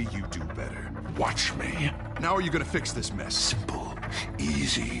to see you do better. Watch me. Now are you gonna fix this mess? Simple.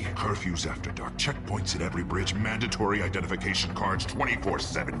 Easy. Curfews after dark, checkpoints at every bridge, mandatory identification cards,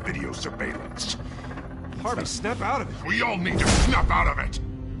 24/7 video surveillance. Harvey, snap out of it. We all need to snap out of it!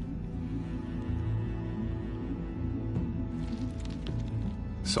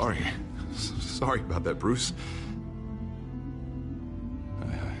 Sorry about that, Bruce.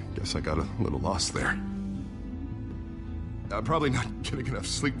 I guess I got a little lost there. I'm probably not getting enough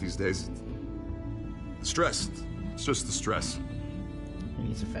sleep these days. Stress. It's just the stress. He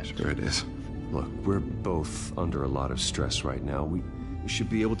needs a fan. Sure it is. Look, we're both under a lot of stress right now. We should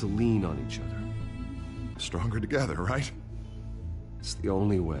be able to lean on each other. Stronger together, right? It's the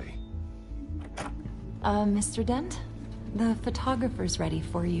only way. Mr. Dent? The photographer's ready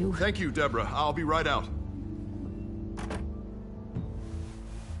for you. Thank you, Deborah. I'll be right out.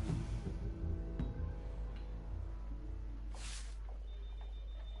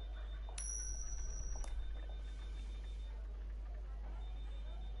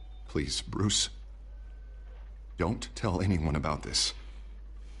 Please, Bruce. Don't tell anyone about this.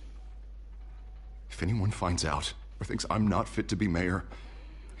 If anyone finds out or thinks I'm not fit to be mayor,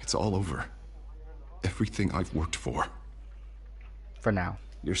 it's all over. Everything I've worked for. For now.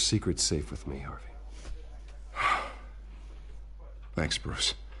 Your secret's safe with me, Harvey. Thanks,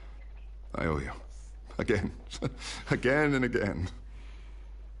 Bruce. I owe you. Again. Again and again.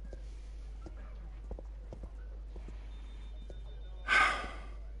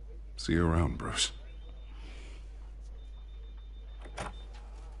 See you around, Bruce.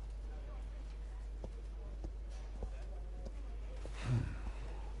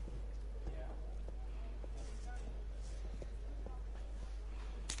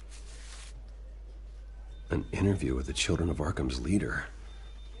 An interview with the Children of Arkham's leader.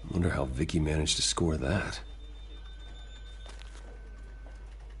 I wonder how Vicky managed to score that.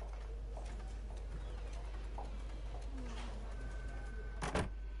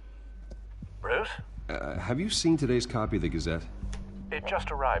 Bruce? Have you seen today's copy of the Gazette? It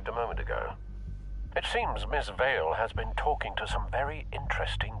just arrived a moment ago. It seems Miss Vale has been talking to some very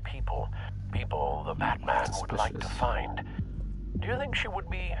interesting people. People the Batman would like to find. Do you think she would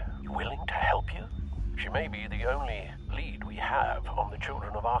be willing to help you? She may be the only lead we have on the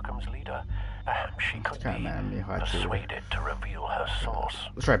Children of Arkham's leader. Perhaps she could be persuaded to reveal her source.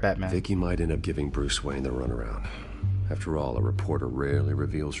 Let's try Batman. Vicky might end up giving Bruce Wayne the runaround. After all, a reporter rarely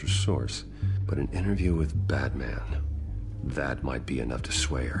reveals her source. But an interview with Batman, that might be enough to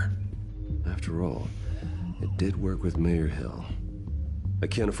sway her. After all, it did work with Mayor Hill. I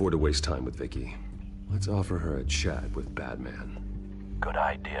can't afford to waste time with Vicky. Let's offer her a chat with Batman. Good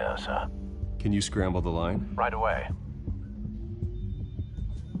idea, sir. Can you scramble the line? Right away.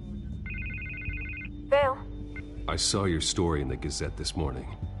 Vale. I saw your story in the Gazette this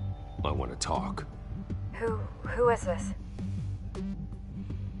morning. I want to talk. Who is this?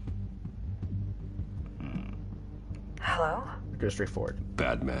 Hello? Go straightforward.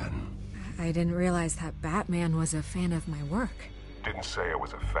 Batman. I didn't realize that Batman was a fan of my work. Didn't say I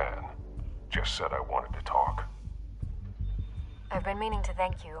was a fan. Just said I wanted to talk. I've been meaning to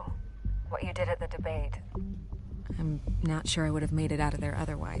thank you. What you did at the debate. I'm not sure I would have made it out of there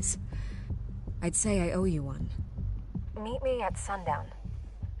otherwise. I'd say I owe you one. Meet me at sundown.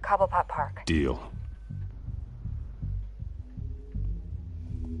 Cobblepot Park. Deal.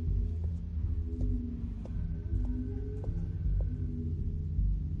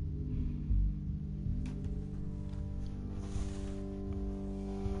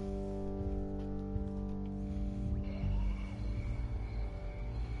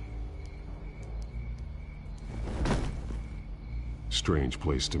 Strange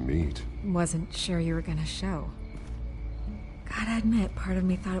place to meet. Wasn't sure you were gonna show. Gotta admit, part of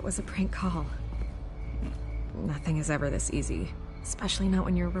me thought it was a prank call. Nothing is ever this easy, especially not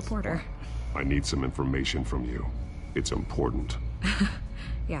when you're a reporter. I need some information from you. It's important.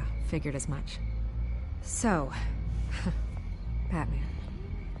 Yeah, figured as much. So, Batman.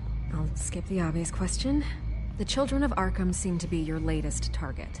 I'll skip the obvious question. The Children of Arkham seem to be your latest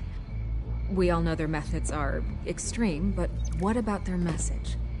target. We all know their methods are extreme, but what about their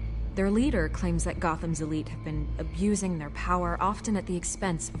message? Their leader claims that Gotham's elite have been abusing their power, often at the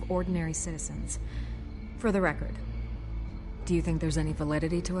expense of ordinary citizens. For the record, do you think there's any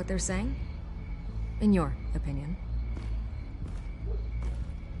validity to what they're saying? In your opinion?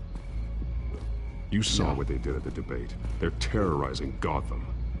 You saw what they did at the debate. They're terrorizing Gotham.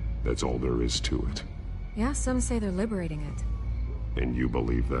 That's all there is to it. Yeah, some say they're liberating it. And you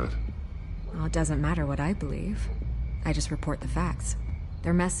believe that? Well, it doesn't matter what I believe. I just report the facts.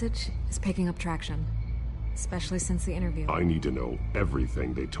 Their message is picking up traction, especially since the interview. I need to know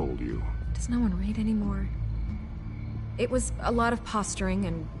everything they told you. Does no one read anymore? It was a lot of posturing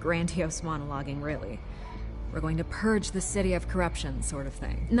and grandiose monologuing, really. We're going to purge the city of corruption, sort of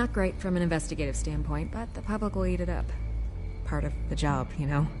thing. Not great from an investigative standpoint, but the public will eat it up. Part of the job, you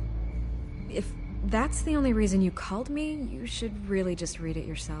know? If that's the only reason you called me, you should really just read it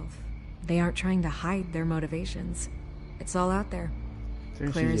yourself. They aren't trying to hide their motivations. It's all out there.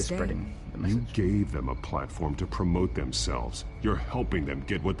 Clear as day. You gave them a platform to promote themselves. You're helping them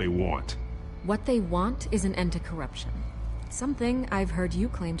get what they want. What they want is an end to corruption. Something I've heard you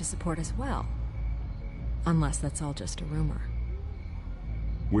claim to support as well. Unless that's all just a rumor.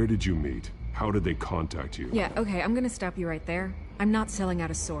 Where did you meet? How did they contact you? Yeah, okay, I'm gonna stop you right there. I'm not selling out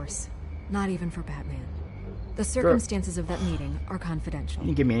a source. Not even for Batman. The circumstances of that meeting are confidential. You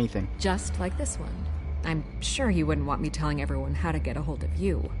can give me anything. Just like this one. I'm sure you wouldn't want me telling everyone how to get a hold of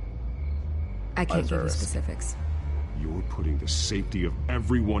you. I can't give you specifics. You're putting the safety of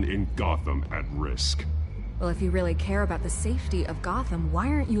everyone in Gotham at risk. Well, if you really care about the safety of Gotham, why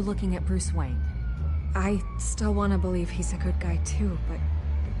aren't you looking at Bruce Wayne? I still want to believe he's a good guy too, but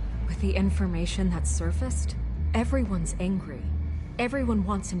with the information that's surfaced, everyone's angry. Everyone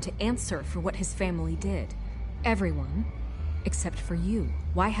wants him to answer for what his family did. Everyone, except for you.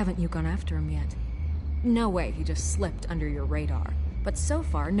 Why haven't you gone after him yet? No way he just slipped under your radar. But so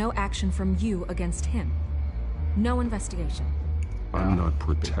far, no action from you against him. No investigation. I'm not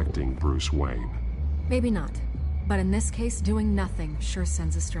protecting Bruce Wayne. Maybe not. But in this case, doing nothing sure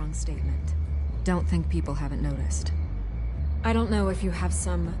sends a strong statement. Don't think people haven't noticed. I don't know if you have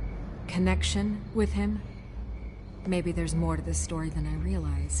some connection with him. Maybe there's more to this story than I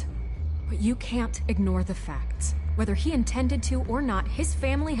realize. But you can't ignore the facts. Whether he intended to or not, his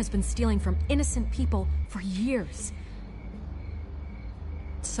family has been stealing from innocent people for years.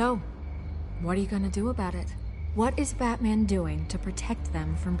 So, what are you gonna do about it? What is Batman doing to protect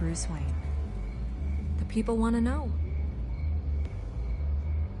them from Bruce Wayne? The people want to know.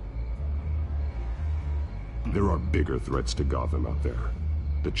 There are bigger threats to Gotham out there.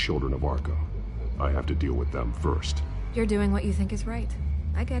 The children of Arkham. I have to deal with them first. You're doing what you think is right.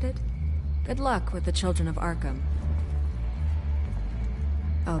 I get it. Good luck with the children of Arkham.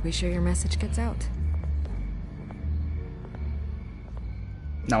 I'll be sure your message gets out.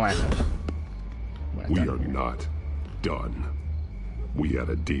 No, we are not done. We had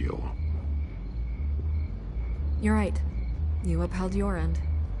a deal. You're right. You upheld your end.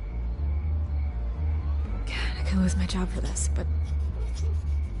 God, I could lose my job for this, but...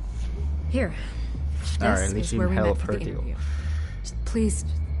 Here. Alright, at least you held her deal. Just please,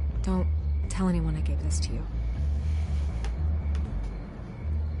 don't tell anyone I gave this to you.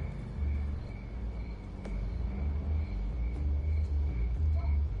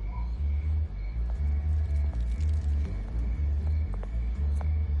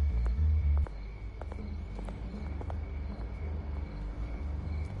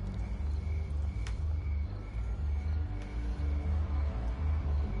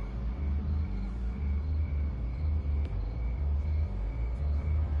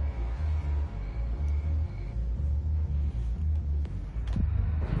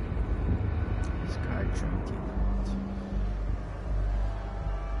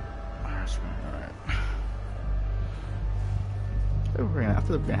 We're gonna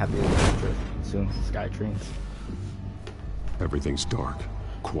have the adventure soon. Sky trains. Everything's dark,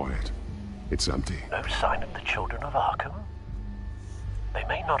 quiet. It's empty. No sign of the children of Arkham? They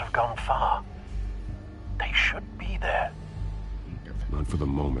may not have gone far. They should be there. Not for the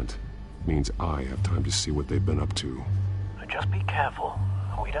moment. Means I have time to see what they've been up to. Just be careful.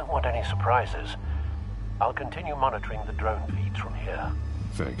 We don't want any surprises. I'll continue monitoring the drone feeds from here.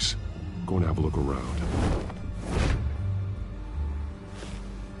 Thanks. Go and have a look around.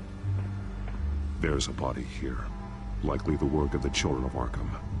 There's a body here. Likely the work of the children of Arkham.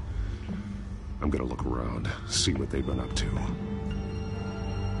 I'm gonna look around, see what they've been up to.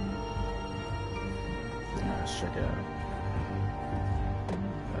 Let's check it out.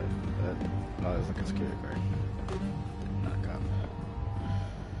 No, there's like a security guard. Not a cop.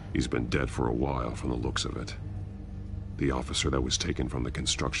 He's been dead for a while from the looks of it. The officer that was taken from the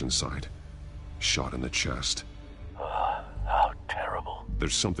construction site. Shot in the chest. How terrible.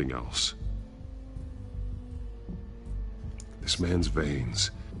 There's something else. This man's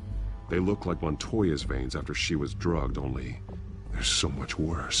veins. They look like Montoya's veins after she was drugged, only they're so much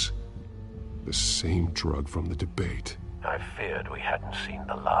worse. The same drug from the debate. I feared we hadn't seen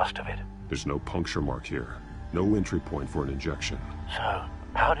the last of it. There's no puncture mark here. No entry point for an injection. So,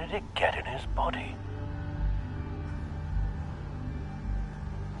 how did it get in his body?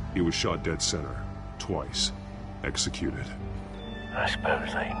 He was shot dead center. Twice. Executed. I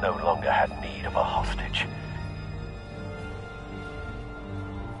suppose they no longer had need of a hostage.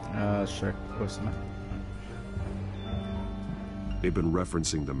 Sure. Where's the map? They've been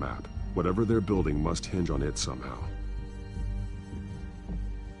referencing the map. Whatever they're building must hinge on it somehow.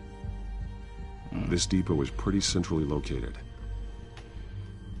 This depot is pretty centrally located.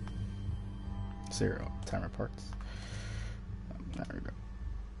 0. Timer parts. There we go.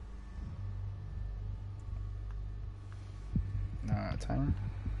 Timer?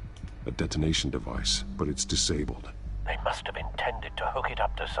 A detonation device, but it's disabled. They must have intended to hook it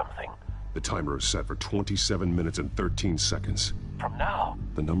up to something. The timer is set for 27 minutes and 13 seconds. From now?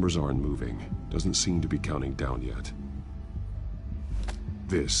 The numbers aren't moving. Doesn't seem to be counting down yet.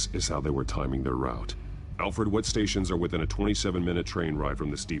 This is how they were timing their route. Alfred, what stations are within a 27-minute train ride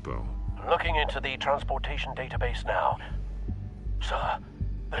from this depot? Looking into the transportation database now. Sir,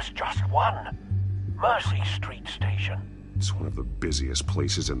 there's just one. Mercy Street Station. It's one of the busiest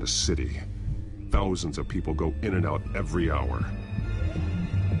places in the city. Thousands of people go in and out every hour.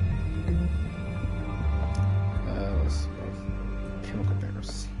 Chemical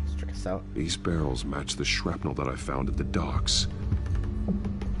barrels. Let's check this out. These barrels match the shrapnel that I found at the docks.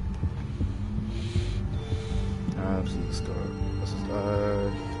 Let's go. This is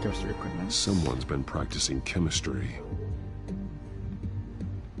chemistry equipment. Someone's been practicing chemistry.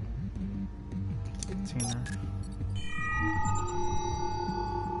 Container.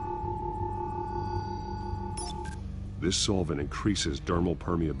 This solvent increases dermal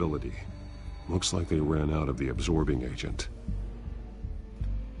permeability. Looks like they ran out of the absorbing agent.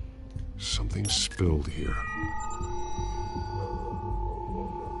 Something spilled here.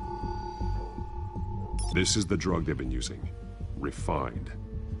 This is the drug they've been using. Refined.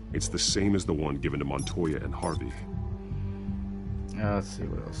 It's the same as the one given to Montoya and Harvey. Let's see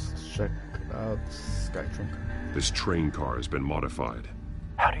what else. Let's check out Skytrain. This train car has been modified.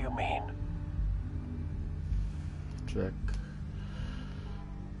 How do you mean? Check.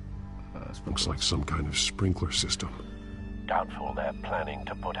 Looks like some kind of sprinkler system. Doubtful they're planning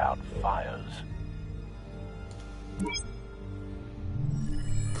to put out fires.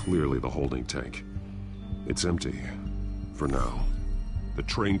 Clearly the holding tank. It's empty. For now. The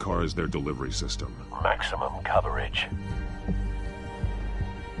train car is their delivery system. Maximum coverage.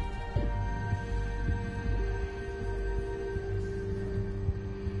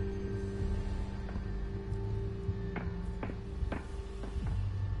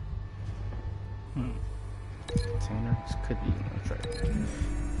 Containers could be.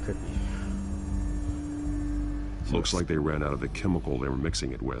 Could be. Looks like they ran out of the chemical they were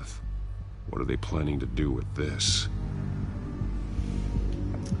mixing it with. What are they planning to do with this?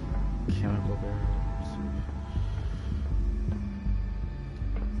 Chemical barriers.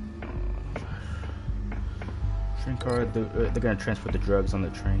 Train car. They're gonna transport the drugs on the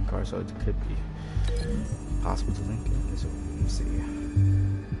train car, so it could be possible to link it. So let's see.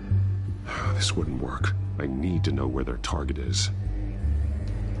 This wouldn't work. I need to know where their target is.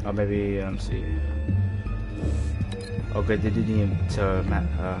 Oh, maybe, let's see. Okay, they did need to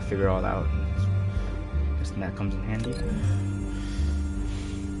figure all out. Guess that comes in handy.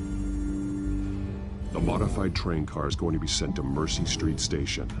 The modified train car is going to be sent to Mercy Street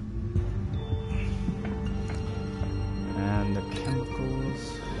Station. And the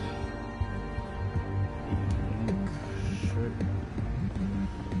chemicals...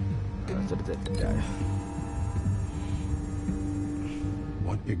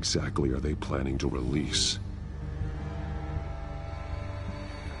 What exactly are they planning to release?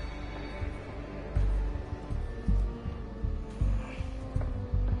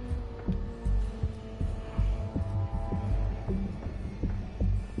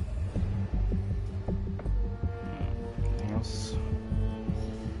 Anything else?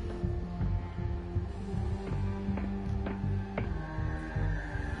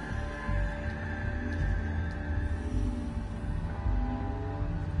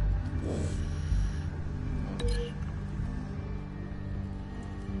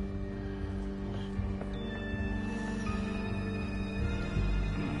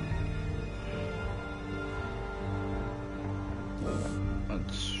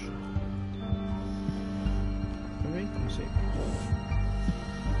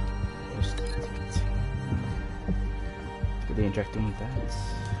 Could they inject them with that?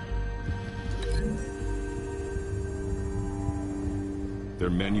 They're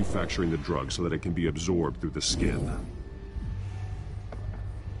manufacturing the drug so that it can be absorbed through the skin.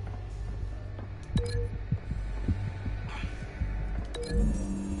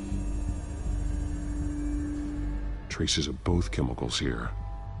 Traces of both chemicals here.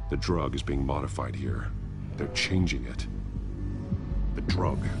 The drug is being modified here. They're changing it. The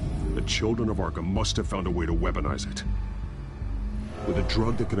drug. The children of Arkham must have found a way to weaponize it. With a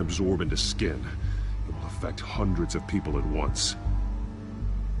drug that can absorb into skin, it will affect hundreds of people at once.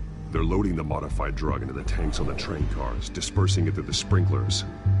 They're loading the modified drug into the tanks on the train cars, dispersing it through the sprinklers.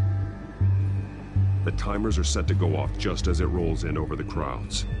 The timers are set to go off just as it rolls in over the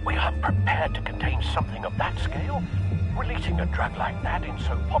crowds. We aren't prepared to contain something of that scale. Releasing a drug like that in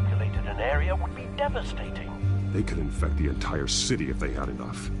so populated an area would be devastating. They could infect the entire city if they had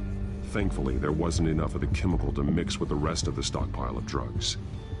enough. Thankfully, there wasn't enough of the chemical to mix with the rest of the stockpile of drugs.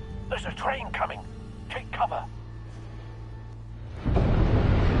 There's a train coming. Take cover.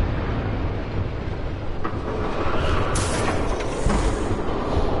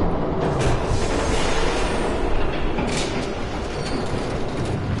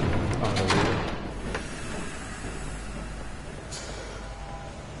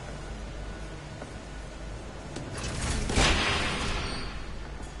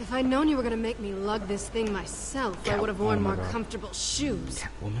 If I'd known you were gonna make me lug this thing myself, I would have worn more comfortable shoes.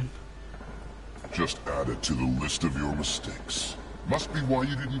 Woman. Just add it to the list of your mistakes. Must be why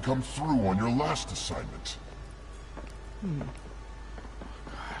you didn't come through on your last assignment.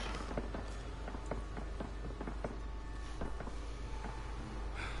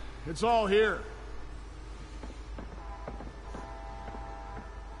 It's all here.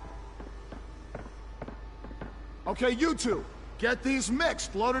 Okay, you two. Get these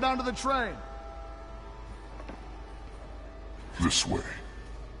mixed, loaded onto the train. This way.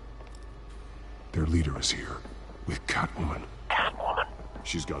 Their leader is here, with Catwoman. Catwoman?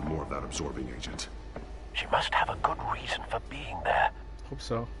 She's got more of that absorbing agent. She must have a good reason for being there. Hope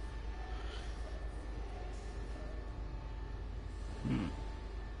so.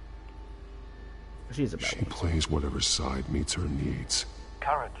 She's a bad She one. plays whatever side meets her needs.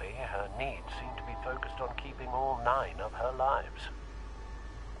 Currently, her needs seem to be focused on keeping all 9 of her lives.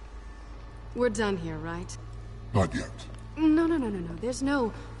 We're done here, right? Not yet. No. There's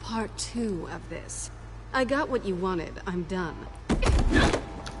no part 2 of this. I got what you wanted. I'm done.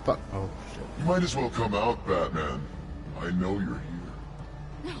 Fuck. Oh, shit. You might as well come out, Batman. I know you're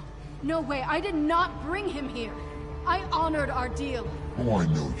here. No way. I did not bring him here. I honored our deal. Oh, I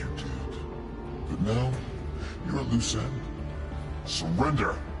know you did. But now, you're a loose end.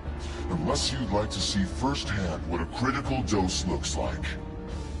 Surrender! Unless you'd like to see firsthand what a critical dose looks like.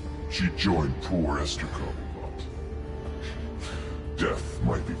 She joined poor Esther Cobblepot. Death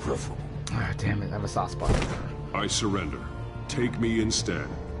might be preferable. Ah, damn it, I have a soft spot for her. I surrender. Take me instead,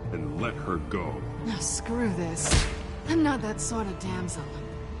 and let her go. No, screw this. I'm not that sort of damsel.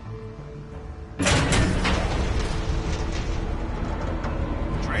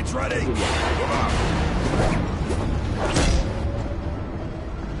 Train's ready! Come on!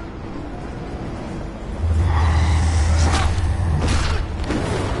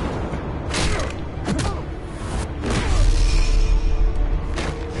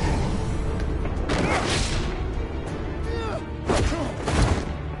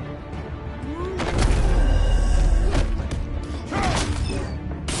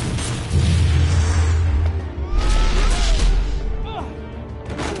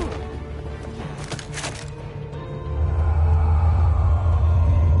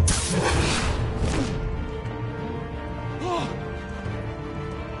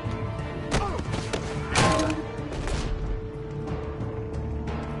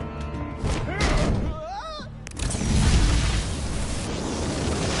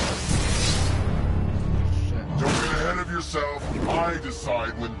 I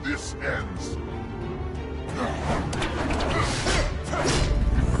decide when this ends.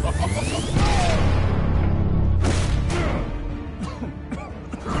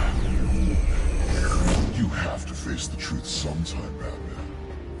 You have to face the truth sometime, Batman.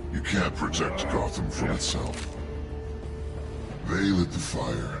 You can't protect Gotham from itself. They lit the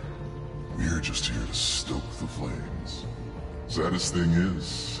fire. We're just here to stoke the flames. Saddest thing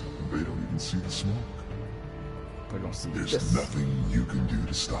is, they don't even see the smoke. There's nothing you can do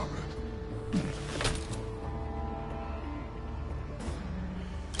to stop it.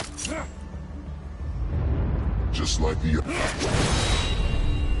 Just like the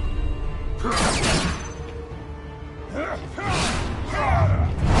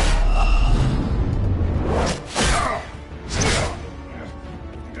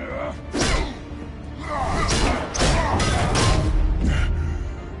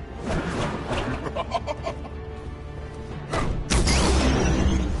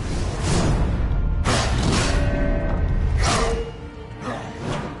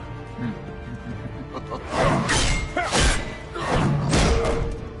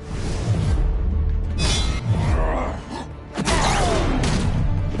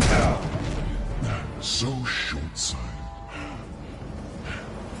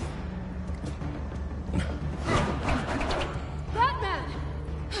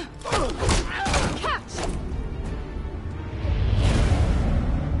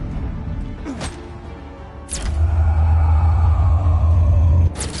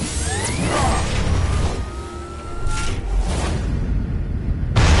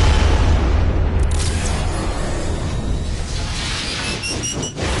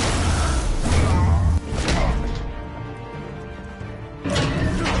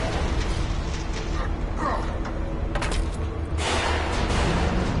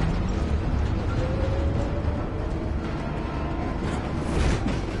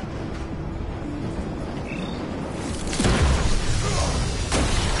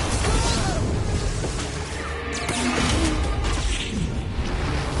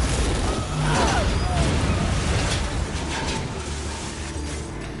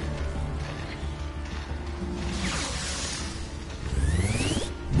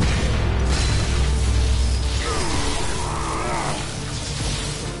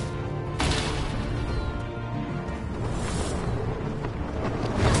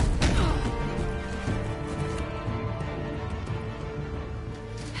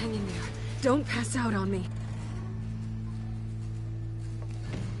Don't pass out on me.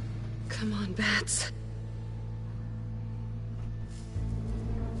 Come on, Bats.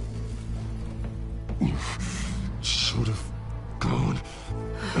 You should have gone.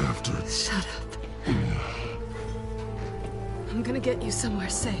 Shut up. I'm gonna get you somewhere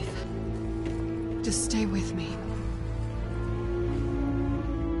safe. Just stay with me.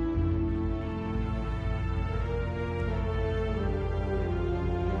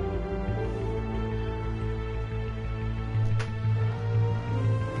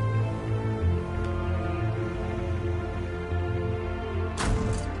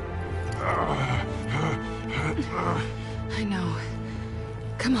 I know.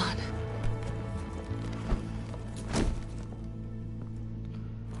 Come on.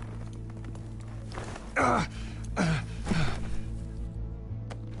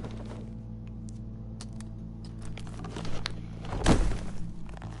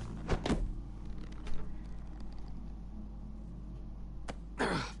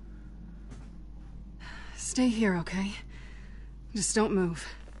 Stay here, okay? Just don't move.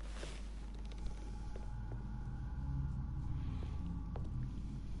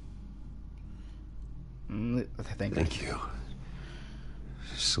 Thank you,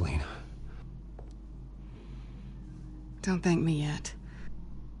 Selina. Don't thank me yet.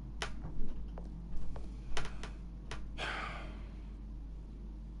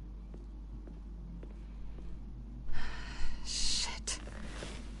 Shit.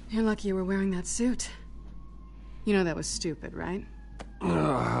 You're lucky you were wearing that suit. You know that was stupid, right?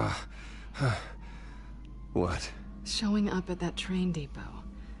 What? Showing up at that train depot.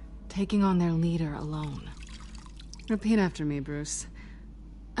 Taking on their leader alone. Repeat after me, Bruce.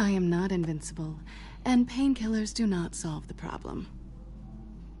 I am not invincible, and painkillers do not solve the problem.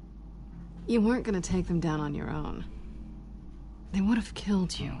 You weren't gonna take them down on your own. They would have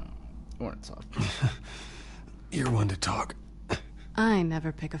killed you. You're one to talk. I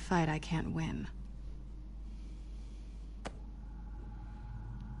never pick a fight I can't win.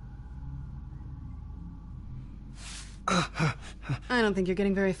 I don't think you're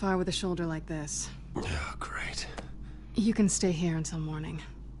getting very far with a shoulder like this. Oh, great. You can stay here until morning.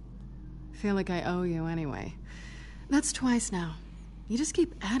 Feel like I owe you anyway. That's twice now. You just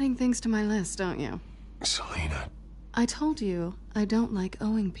keep adding things to my list, don't you? Selina. I told you I don't like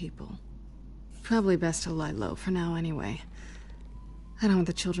owing people. Probably best to lie low for now anyway. I don't want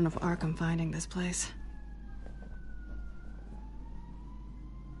the children of Arkham finding this place.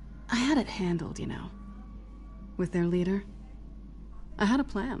 I had it handled, you know. With their leader. I had a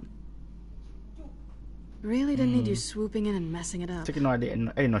plan. Really didn't need you swooping in and messing it up. I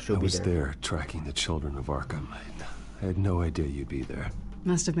didn't know she'll be there. I was there tracking the children of Arkham. I had no idea you'd be there.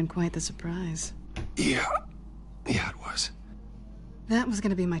 Must have been quite the surprise. Yeah, it was. That was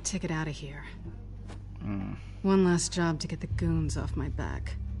gonna be my ticket out of here. One last job to get the goons off my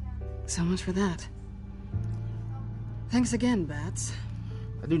back. So much for that. Thanks again, Bats.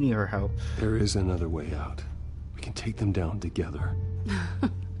 I do need her help. There is another way out. We can take them down together.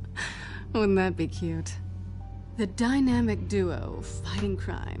 Wouldn't that be cute? The dynamic duo fighting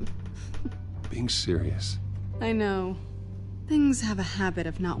crime. Being serious. I know. Things have a habit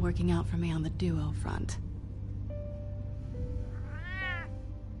of not working out for me on the duo front.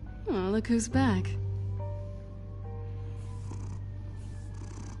 Oh, look who's back.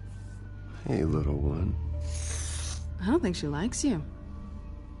 Hey, little one. I don't think she likes you.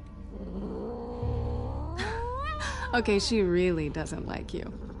 Okay, she really doesn't like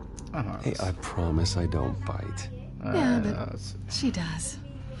you. Hey, I promise I don't bite. Yeah, but she does.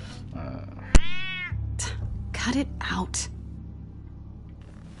 Cut it out.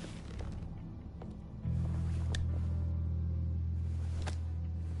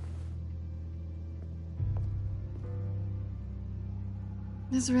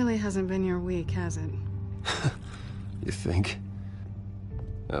 This really hasn't been your week, has it? You think?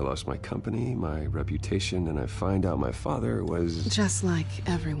 I lost my company, my reputation, and I find out my father was... Just like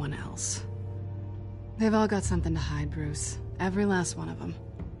everyone else. They've all got something to hide, Bruce. Every last one of them.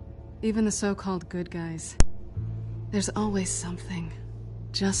 Even the so-called good guys. There's always something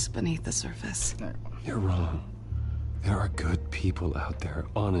just beneath the surface. You're wrong. There are good people out there,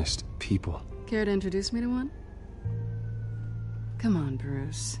 honest people. Care to introduce me to one? Come on,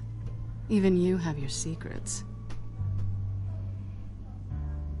 Bruce. Even you have your secrets.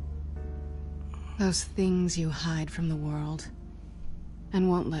 Those things you hide from the world and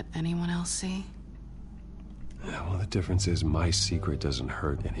won't let anyone else see. Yeah, well, the difference is my secret doesn't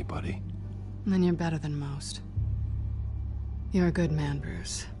hurt anybody. Then you're better than most. You're a good man,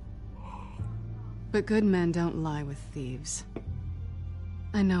 Bruce. But good men don't lie with thieves.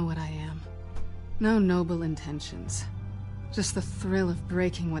 I know what I am. No noble intentions. Just the thrill of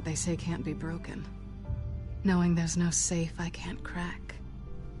breaking what they say can't be broken. Knowing there's no safe I can't crack.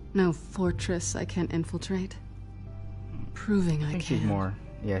 No fortress I can't infiltrate. Proving I can. She's more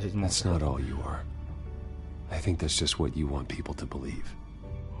Yeah, she's more. That's not all you are. I think that's just what you want people to believe.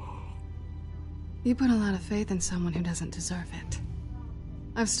 You put a lot of faith in someone who doesn't deserve it.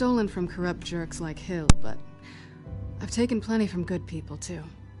 I've stolen from corrupt jerks like Hill, but I've taken plenty from good people, too.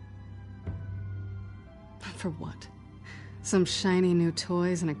 For what? Some shiny new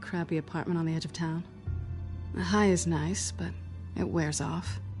toys and a crappy apartment on the edge of town? The high is nice, but it wears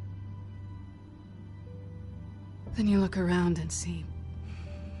off. Then you look around and see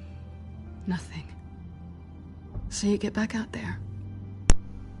nothing. So you get back out there.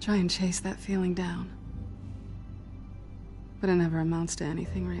 Try and chase that feeling down. But it never amounts to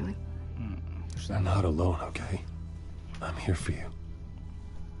anything, really. I'm not alone, okay? I'm here for you.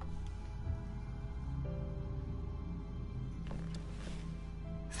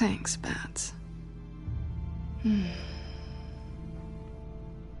 Thanks, Bats.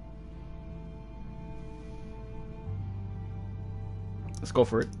 Let's go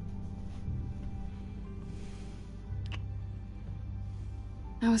for it.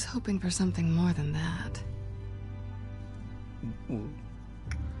 I was hoping for something more than that. Ooh.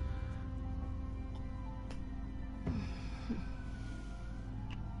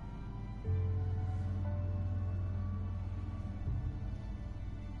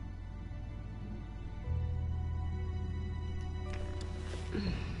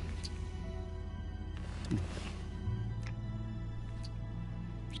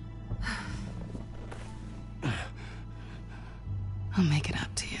 I'll make it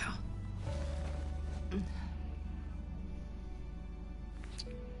up to you.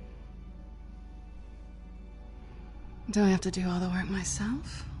 Do I have to do all the work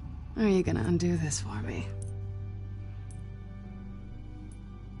myself? Or are you gonna undo this for me?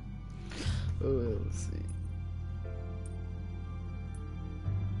 Let's see.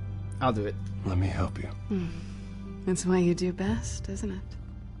 I'll do it. Let me help you. It's what you do best, isn't it?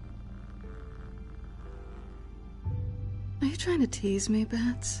 Are you trying to tease me,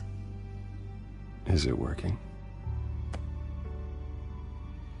 Bats? Is it working?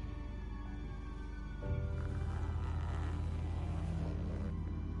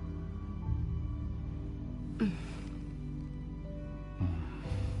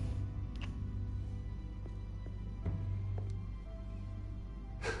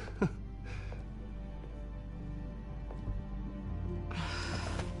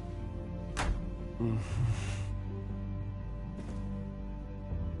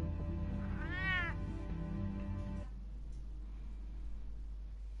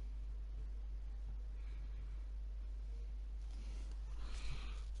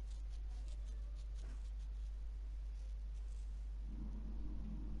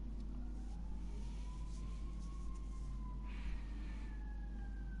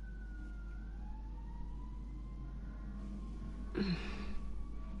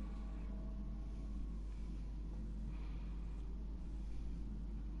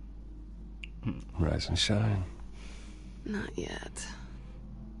 Rise and shine. Not yet.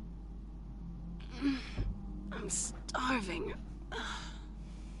 I'm starving.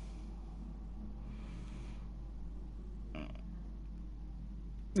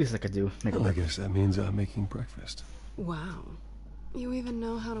 Least I could do. Well, I guess that means I'm making breakfast. Wow. You even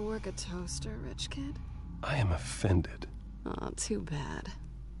know how to work a toaster, rich kid? I am offended. Oh, too bad.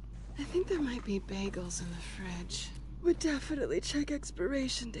 I think there might be bagels in the fridge. Would definitely check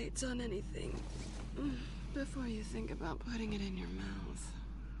expiration dates on anything before you think about putting it in your mouth.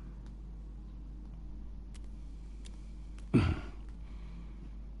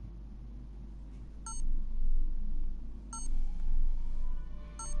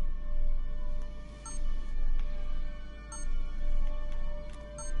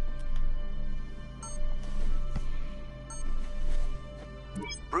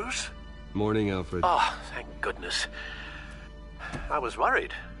 Bruce? Morning, Alfred. Oh, thank goodness. I was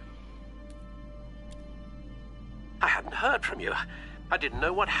worried. I hadn't heard from you. I didn't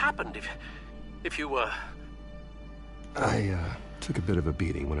know what happened if you were... I took a bit of a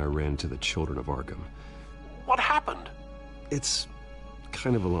beating when I ran to the Children of Arkham. What happened? It's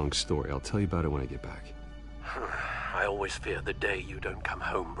kind of a long story. I'll tell you about it when I get back. I always fear the day you don't come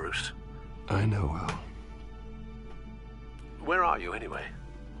home, Bruce. I know, Al. Where are you, anyway?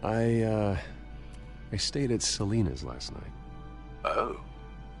 I stayed at Selena's last night. Oh.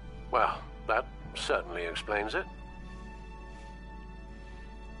 Well, that certainly explains it.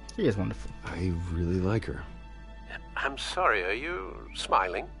 She is wonderful. I really like her. I'm sorry, are you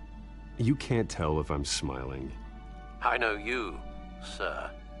smiling? You can't tell if I'm smiling. I know you,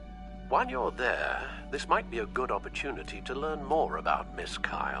 sir. While you're there, this might be a good opportunity to learn more about Miss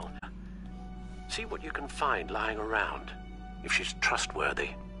Kyle. See what you can find lying around. If she's trustworthy,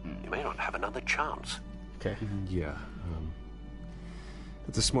 you may not have another chance. Okay. Yeah,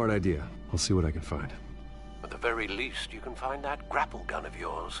 that's a smart idea. I'll see what I can find. At the very least, you can find that grapple gun of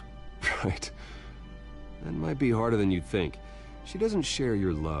yours. Right. That might be harder than you'd think. She doesn't share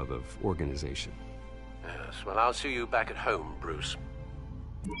your love of organization. Yes, well, I'll see you back at home, Bruce.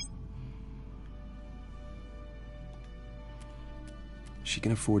 She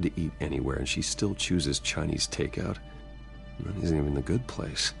can afford to eat anywhere, and she still chooses Chinese takeout. That isn't even the good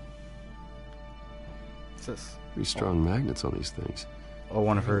place. What's this? Pretty strong magnets on these things. Oh,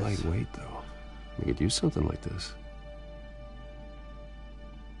 one of hers. Lightweight, though. We could use something like this.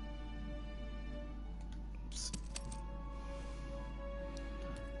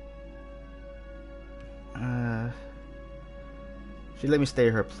 She let me stay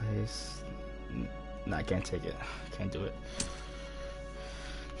at her place. No, I can't take it. I can't do it.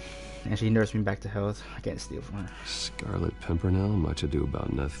 And she nursed me back to health. I can't steal from her. Scarlet Pimpernel, much ado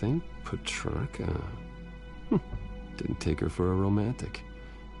about nothing. Petrarca. Didn't take her for a romantic.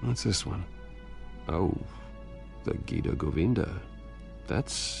 What's this one? Oh, the Gita Govinda.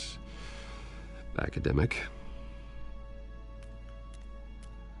 That's academic.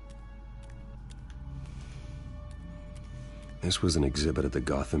 This was an exhibit at the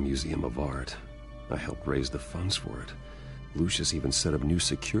Gotham Museum of Art. I helped raise the funds for it. Lucius even set up new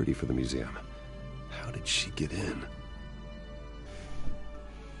security for the museum. How did she get in?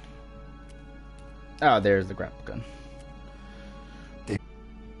 Oh, there's the grapple gun.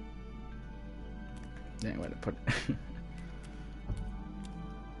 Dang, where to put it?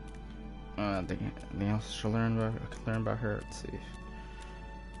 Anything else I can learn about her? Let's see.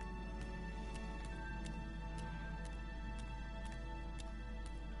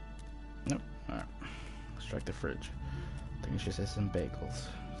 Nope. Alright. Let's check the fridge. I think she says some bagels.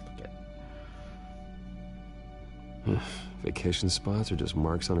 Let's look at. Vacation spots are just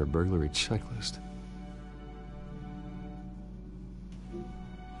marks on her burglary checklist.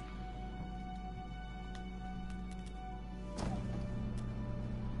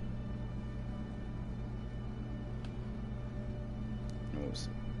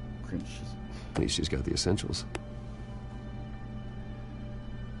 Cream cheese. At least she's got the essentials.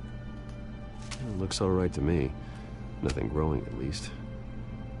 It looks all right to me. Nothing growing, at least.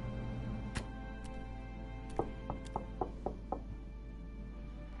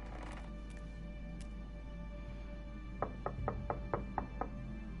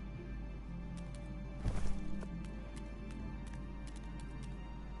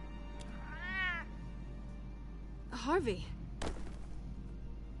 Harvey.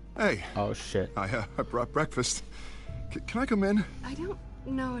 Hey. Oh, shit. I brought breakfast. Can I come in? I don't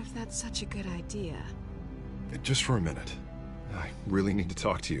know if that's such a good idea. Just for a minute. I really need to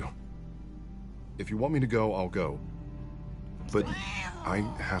talk to you. If you want me to go, I'll go. But I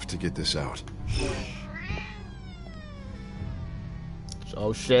have to get this out.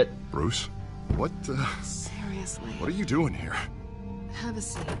 Oh, shit. Bruce? What, Seriously. What are you doing here? Have a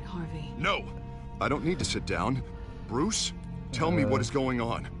seat, Harvey. No! I don't need to sit down. Bruce, tell me what is going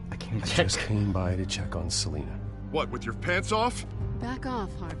on. I just came by to check on Selena. What, with your pants off? Back off,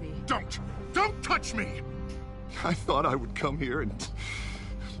 Harvey. Don't touch me! I thought I would come here and...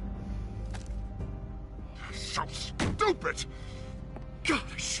 So stupid! God,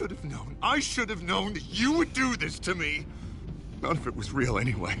 I should have known. I should have known that you would do this to me. None of it was real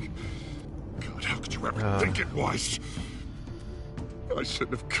anyway. God, how could you ever think it was? I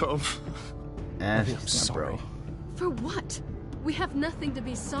shouldn't have come. I'm sorry. For what? We have nothing to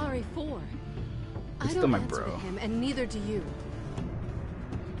be sorry for. He's I still don't my answer bro. to him, and neither do you.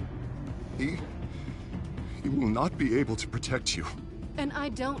 He will not be able to protect you. And I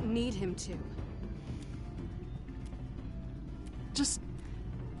don't need him to. Just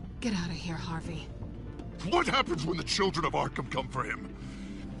get out of here, Harvey. What happens when the children of Arkham come for him?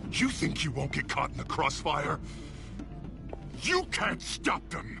 You think you won't get caught in the crossfire? You can't stop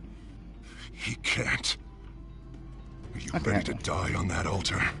them. He can't. Are you ready to die on that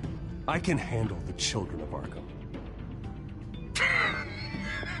altar? I can handle the children of Arkham.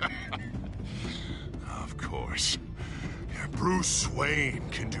 Of course. Yeah, Bruce Wayne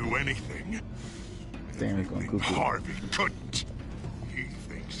can do anything. Harvey couldn't. He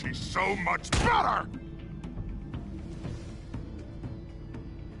thinks he's so much better!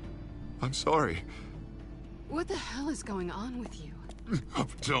 I'm sorry. What the hell is going on with you?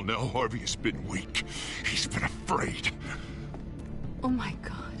 Up until now, Harvey has been weak. He's been afraid. Oh my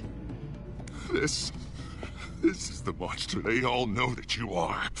God. This is the monster they all know that you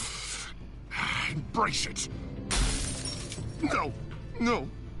are. Embrace it. No.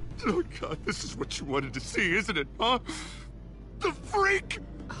 Oh God, this is what you wanted to see, isn't it, huh? The freak!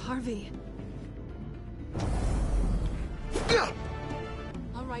 Harvey.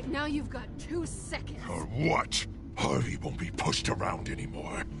 All right, now you've got 2 seconds. Or what? Harvey won't be pushed around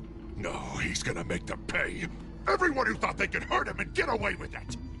anymore. No, he's gonna make them pay. Everyone who thought they could hurt him and get away with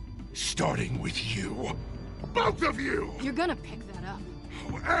it. Starting with you. Both of you! You're gonna pick that up.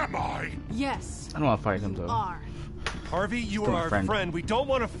 Who am I? Yes. I don't want to fight him, though. Are. Harvey, you are our friend. We don't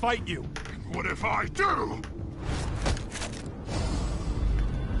want to fight you. What if I do?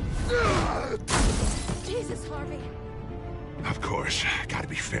 Jesus, Harvey. Of course, gotta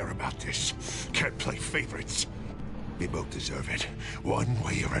be fair about this. Can't play favorites. They both deserve it, one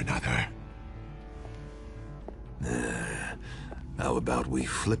way or another. How about we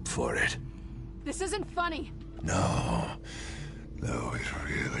flip for it? This isn't funny. No, it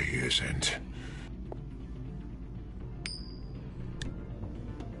really isn't.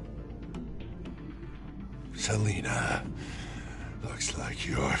 Selena, looks like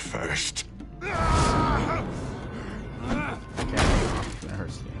you're first. That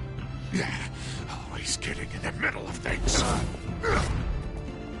hurts me. Yeah, always getting in the middle of things.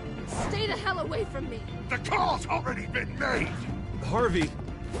 Stay the hell away from me. The call's already been made. Harvey.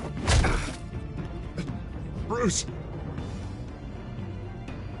 Bruce.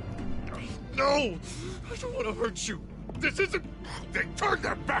 No, I don't want to hurt you. This isn't... They turned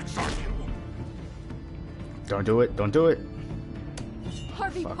their backs on you. Don't do it. Don't do it.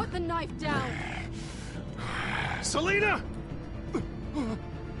 Harvey, put the knife down. Selena!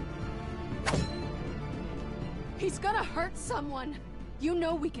 He's gonna hurt someone. You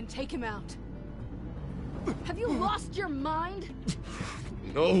know we can take him out. Have you lost your mind?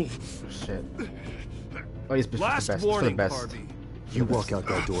 No. Shit. Oh, he's Last the best. warning, the best. Harvey. You walk out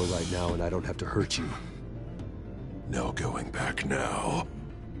that door right now and I don't have to hurt you. No going back now.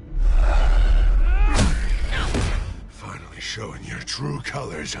 Finally showing your true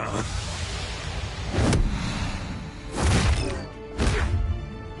colors, huh?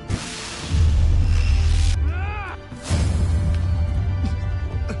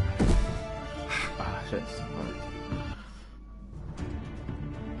 Ah, shit.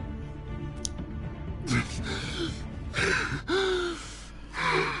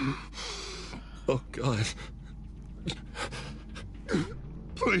 Oh, God.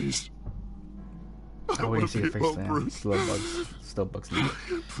 Please. I wouldn't see your face alone, then. Bruce. Still bugs me.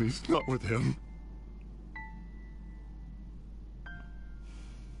 Please, not with him.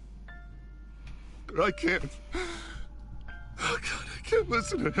 But I can't. Oh, God, I can't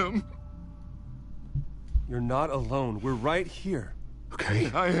listen to him. You're not alone. We're right here. Okay.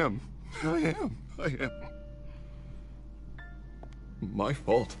 I am. My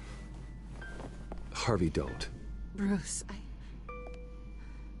fault. Harvey, don't. Bruce,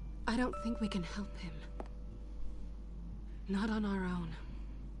 I don't think we can help him. Not on our own.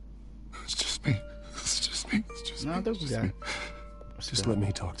 It's just me. No, don't do that. Just let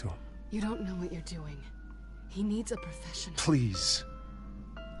me talk to him. You don't know what you're doing. He needs a professional. Please.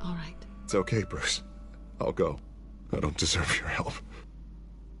 All right. It's okay, Bruce. I'll go. I don't deserve your help.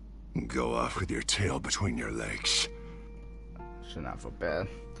 Go off with your tail between your legs. Should not feel bad.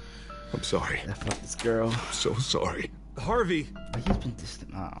 I'm sorry. I fucked this girl. I'm so sorry. Harvey! He's been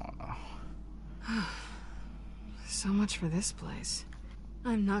distant. I don't know. So much for this place.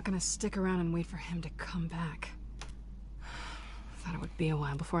 I'm not gonna stick around and wait for him to come back. Thought it would be a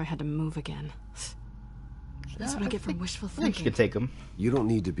while before I had to move again. That's what I get for wishful I think you thinking. can take him. You don't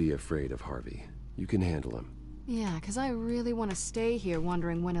need to be afraid of Harvey. You can handle him. Yeah, because I really want to stay here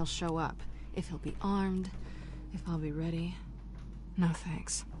wondering when he'll show up. If he'll be armed, if I'll be ready. No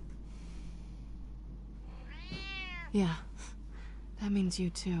thanks. Yeah, that means you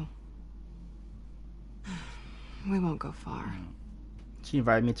too. We won't go far. She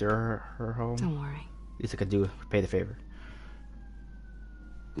invited me to her home. Don't worry. At least I could do pay the favor.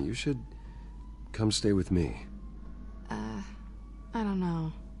 You should come stay with me. I don't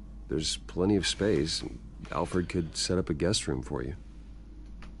know. There's plenty of space. Alfred could set up a guest room for you.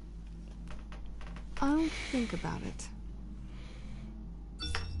 I'll think about it.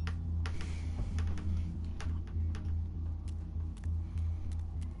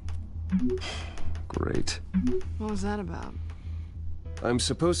 Great. What was that about? I'm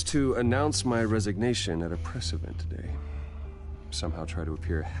supposed to announce my resignation at a press event today. Somehow try to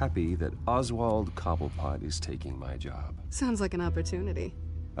appear happy that Oswald Cobblepot is taking my job. Sounds like an opportunity.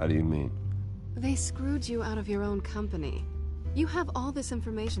 How do you mean? They screwed you out of your own company. You have all this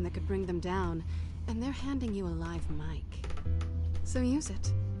information that could bring them down, and they're handing you a live mic. So use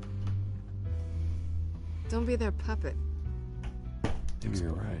it. Don't be their puppet. Maybe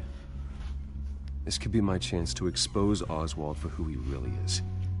you're right. This could be my chance to expose Oswald for who he really is.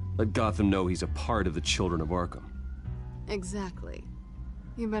 Let Gotham know he's a part of the Children of Arkham. Exactly.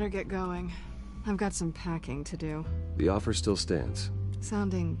 You better get going. I've got some packing to do. The offer still stands.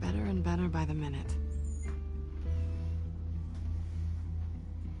 Sounding better and better by the minute.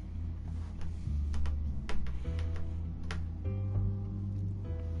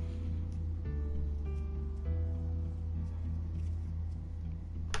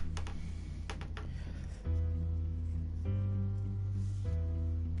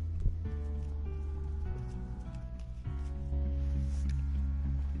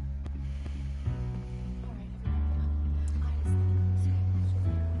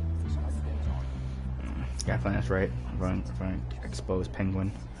 Yeah, I find that's right. Run, expose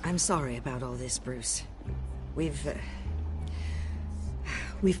Penguin. I'm sorry about all this, Bruce. We've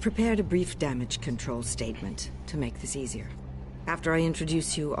prepared a brief damage control statement to make this easier. After I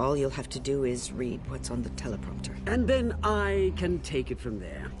introduce you, all you'll have to do is read what's on the teleprompter. And then I can take it from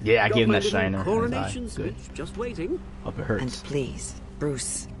there. Yeah, I gave him that little shiner. Coronation speech, just waiting. Hope it hurts. And please,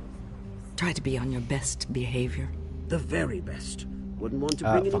 Bruce, try to be on your best behavior. The very best. Wouldn't want to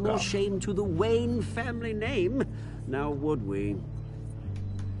bring any more shame to the Wayne family name, now would we?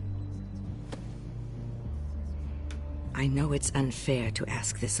 I know it's unfair to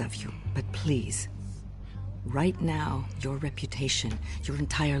ask this of you, but please. Right now, your reputation, your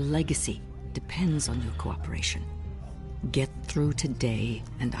entire legacy, depends on your cooperation. Get through today,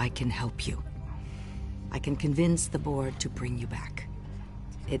 and I can help you. I can convince the board to bring you back.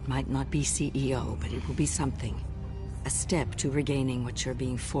 It might not be CEO, but it will be something. A step to regaining what you're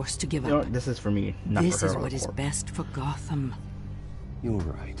being forced to give up. This is for me, not this for her. This is what is best for Gotham. You're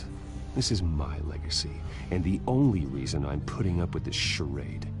right. This is my legacy, and the only reason I'm putting up with this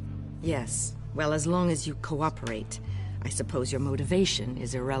charade. Yes. Well, as long as you cooperate, I suppose your motivation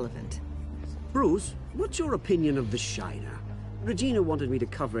is irrelevant. Bruce, what's your opinion of the shiner? Regina wanted me to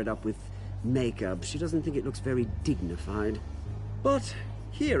cover it up with makeup. She doesn't think it looks very dignified. But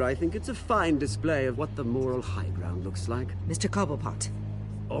here I think it's a fine display of what the moral high ground looks like. Mr. Cobblepot.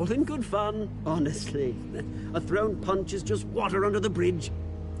 All in good fun, honestly. A thrown punch is just water under the bridge.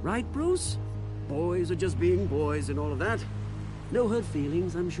 Right, Bruce? Boys are just being boys and all of that. No hurt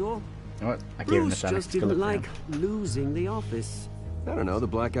feelings, I'm sure. You know what? I gave him the Bruce shot. just didn't like losing the office. I don't know, the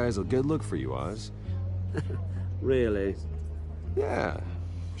black guy's a good look for you, Oz. Really? Yeah.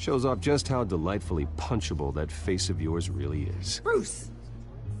 Shows off just how delightfully punchable that face of yours really is. Bruce!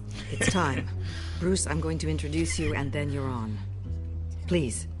 It's time. Bruce, I'm going to introduce you and then you're on.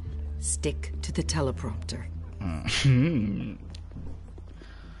 Please, stick to the teleprompter.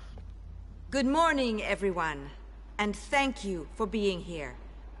 Good morning, everyone. And thank you for being here.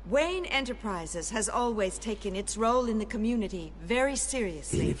 Wayne Enterprises has always taken its role in the community very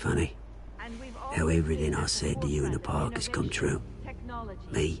seriously. Isn't it funny? How everything I said to you in the park has come true.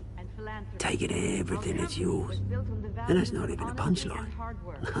 Me, taking everything that's yours. And that's not even a punchline.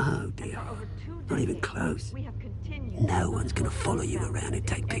 Oh dear. Not even close. No one's gonna follow you around and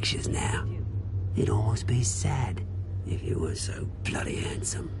take pictures now. It'd almost be sad if you were so bloody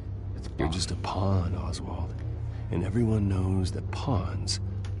handsome. You're just a pawn, Oswald. And everyone knows that pawns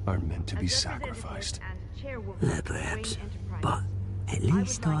are meant to be sacrificed. Perhaps. But at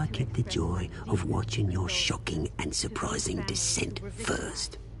least I get the joy of watching your shocking and surprising descent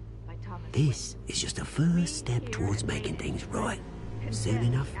first. This is just a first step towards making things right. Soon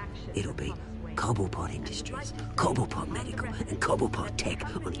enough, it'll be Cobblepot Industries, Cobblepot Medical, and Cobblepot Tech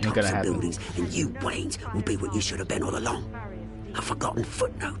on tops of buildings, and you, Waynes, will be what you should have been all along. A forgotten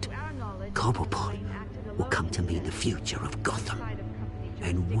footnote. Cobblepot will come to mean the future of Gotham.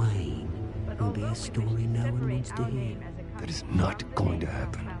 And Wayne will be a story no one wants to hear. That is not going to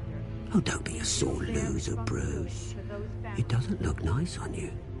happen. Oh, don't be a sore loser, Bruce. It doesn't look nice on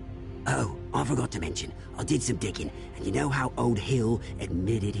you. Oh, I forgot to mention, I did some digging, and you know how old Hill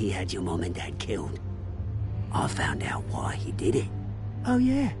admitted he had your mom and dad killed? I found out why he did it. Oh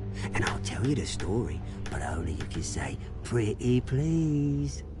yeah, and I'll tell you the story, but only if you say, pretty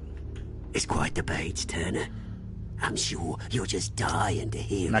please. It's quite the page, Turner. I'm sure you're just dying to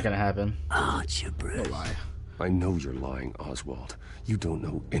hear it. Not gonna happen. Aren't you, Bruce? No lie. I know you're lying, Oswald. You don't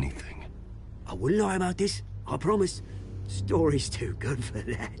know anything. I wouldn't lie about this, I promise. Story's too good for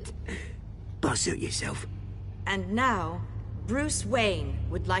that. But suit yourself. And now, Bruce Wayne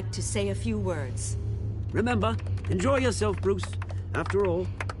would like to say a few words. Remember, enjoy yourself, Bruce. After all,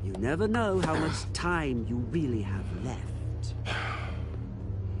 you never know how much time you really have left.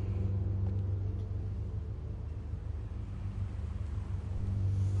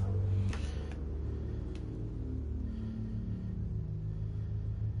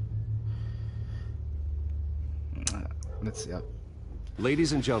 Let's see.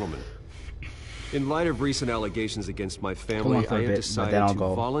 Ladies and gentlemen, in light of recent allegations against my family, I have decided to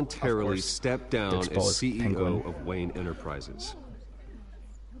voluntarily step down as CEO of Wayne Enterprises.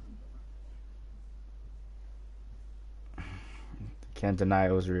 Can't deny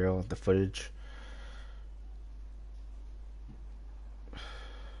it was real, the footage.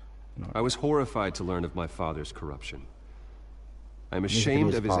 I was horrified to learn of my father's corruption. I'm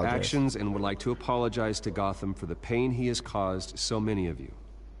ashamed of his actions and would like to apologize to Gotham for the pain he has caused so many of you.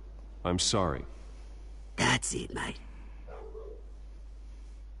 I'm sorry. That's it, mate.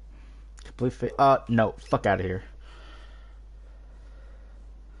 Complete no, fuck out of here.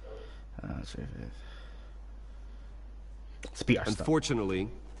 Unfortunately,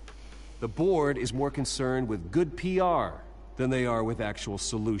 the board is more concerned with good PR than they are with actual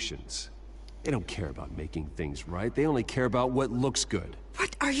solutions. They don't care about making things right. They only care about what looks good.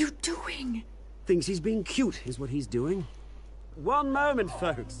 What are you doing? Thinks he's being cute, is what he's doing. One moment,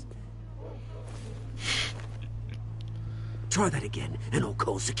 folks. Try that again, and I'll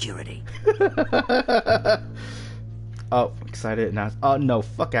call security. Oh, excited now. Oh no,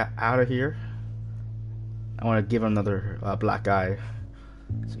 fuck out of here. I want to give him another black eye.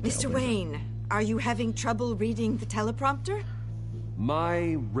 So Mr. Wayne, are you having trouble reading the teleprompter?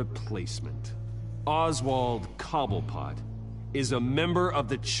 My replacement, Oswald Cobblepot, is a member of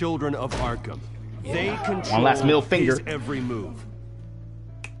the Children of Arkham. They control one last middle finger. His every move.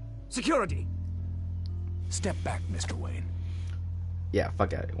 Security! Step back, Mr. Wayne. Yeah,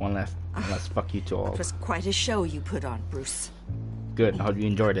 fuck it. One last fuck you to all. It was quite a show you put on, Bruce. Good, I hope you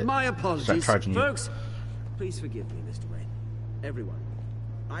enjoyed it. My apologies, charging folks. Please forgive me, Mr. Wayne. Everyone.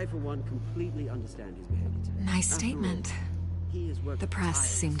 I, for one, completely understand his behavior today. Nice statement. The press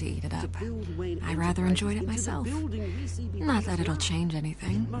seemed to eat it up. I rather enjoyed it myself. Not that it'll change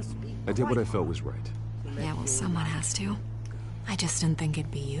anything. I did what I felt was right. Yeah, well, someone has to. I just didn't think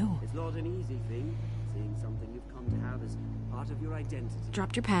it'd be you. It's not an easy thing, seeing something you've come to have as part of your identity.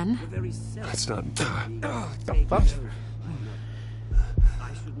 Dropped your pen. That's not... The fuck?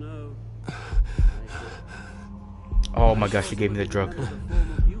 I should know. Oh my gosh, she gave me the drug.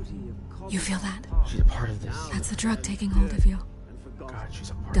 You feel that? She's a part of this. That's the drug taking hold of you. God, she's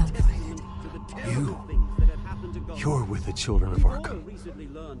a part Don't fight it. You're with the Children of Arkham.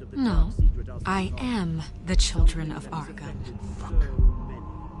 No, I am the Children of Arkham. Fuck.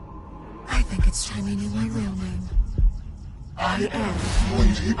 I think it's time you knew my real name. I am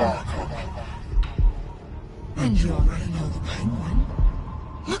Lady Arkham. And you already know the Penguin.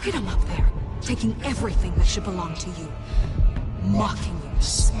 Look at him up there, taking everything that should belong to you. Mocking you,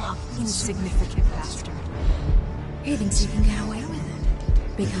 smug, insignificant bastard. He thinks he can get away with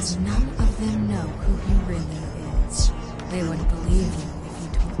it, because none of them know who he really is. They wouldn't believe you if you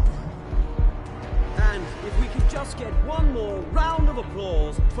told them. And if we could just get one more round of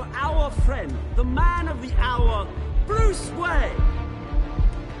applause for our friend, the man of the hour, Bruce Wayne!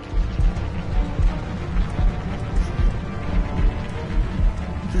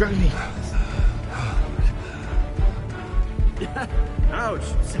 Drug me. Ouch,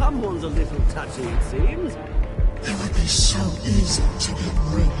 someone's a little touchy, it seems. It would be so easy to get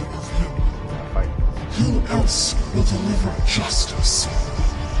rid of him. Who else will deliver justice?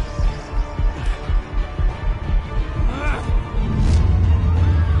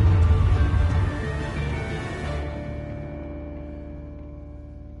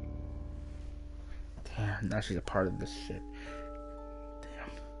 Damn, now she's a part of this shit.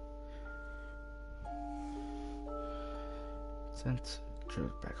 Sent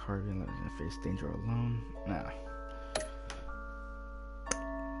drove back Harvey and let him face danger alone. Nah.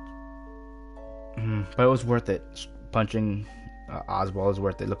 But it was worth it. Punching Oswald was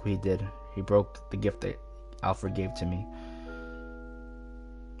worth it. Look what he did. He broke the gift that Alfred gave to me.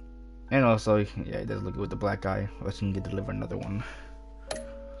 And also, yeah, he does look good with the black eye. Let's can deliver another one.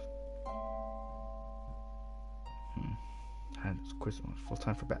 Full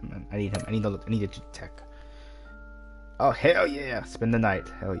time for Batman. I need him. I need a tech. Oh, hell yeah. Spend the night.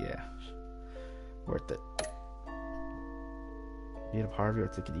 Hell yeah. Worth it. Beat up Harvey or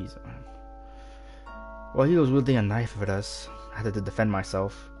take it easy on him. Well, he was wielding a knife at us. I had to defend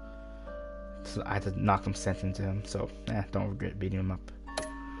myself. So I had to knock some sense into him. So, don't regret beating him up.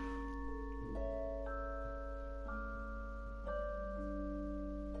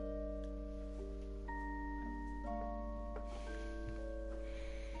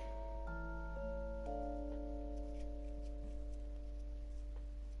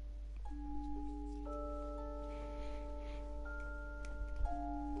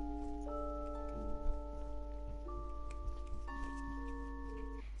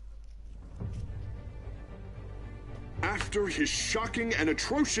 After his shocking and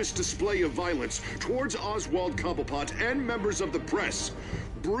atrocious display of violence towards Oswald Cobblepot and members of the press,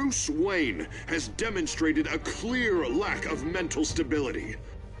 Bruce Wayne has demonstrated a clear lack of mental stability.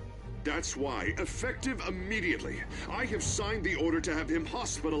 That's why, effective immediately, I have signed the order to have him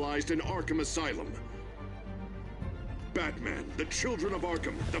hospitalized in Arkham Asylum. Batman, the Children of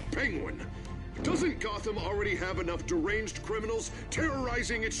Arkham, the Penguin. Doesn't Gotham already have enough deranged criminals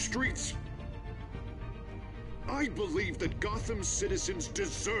terrorizing its streets? I believe that Gotham's citizens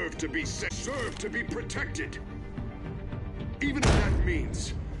deserve to be protected. Even if that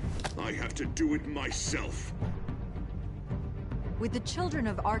means I have to do it myself. With the Children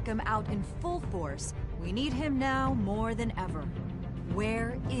of Arkham out in full force, we need him now more than ever.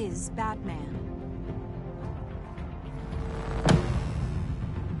 Where is Batman?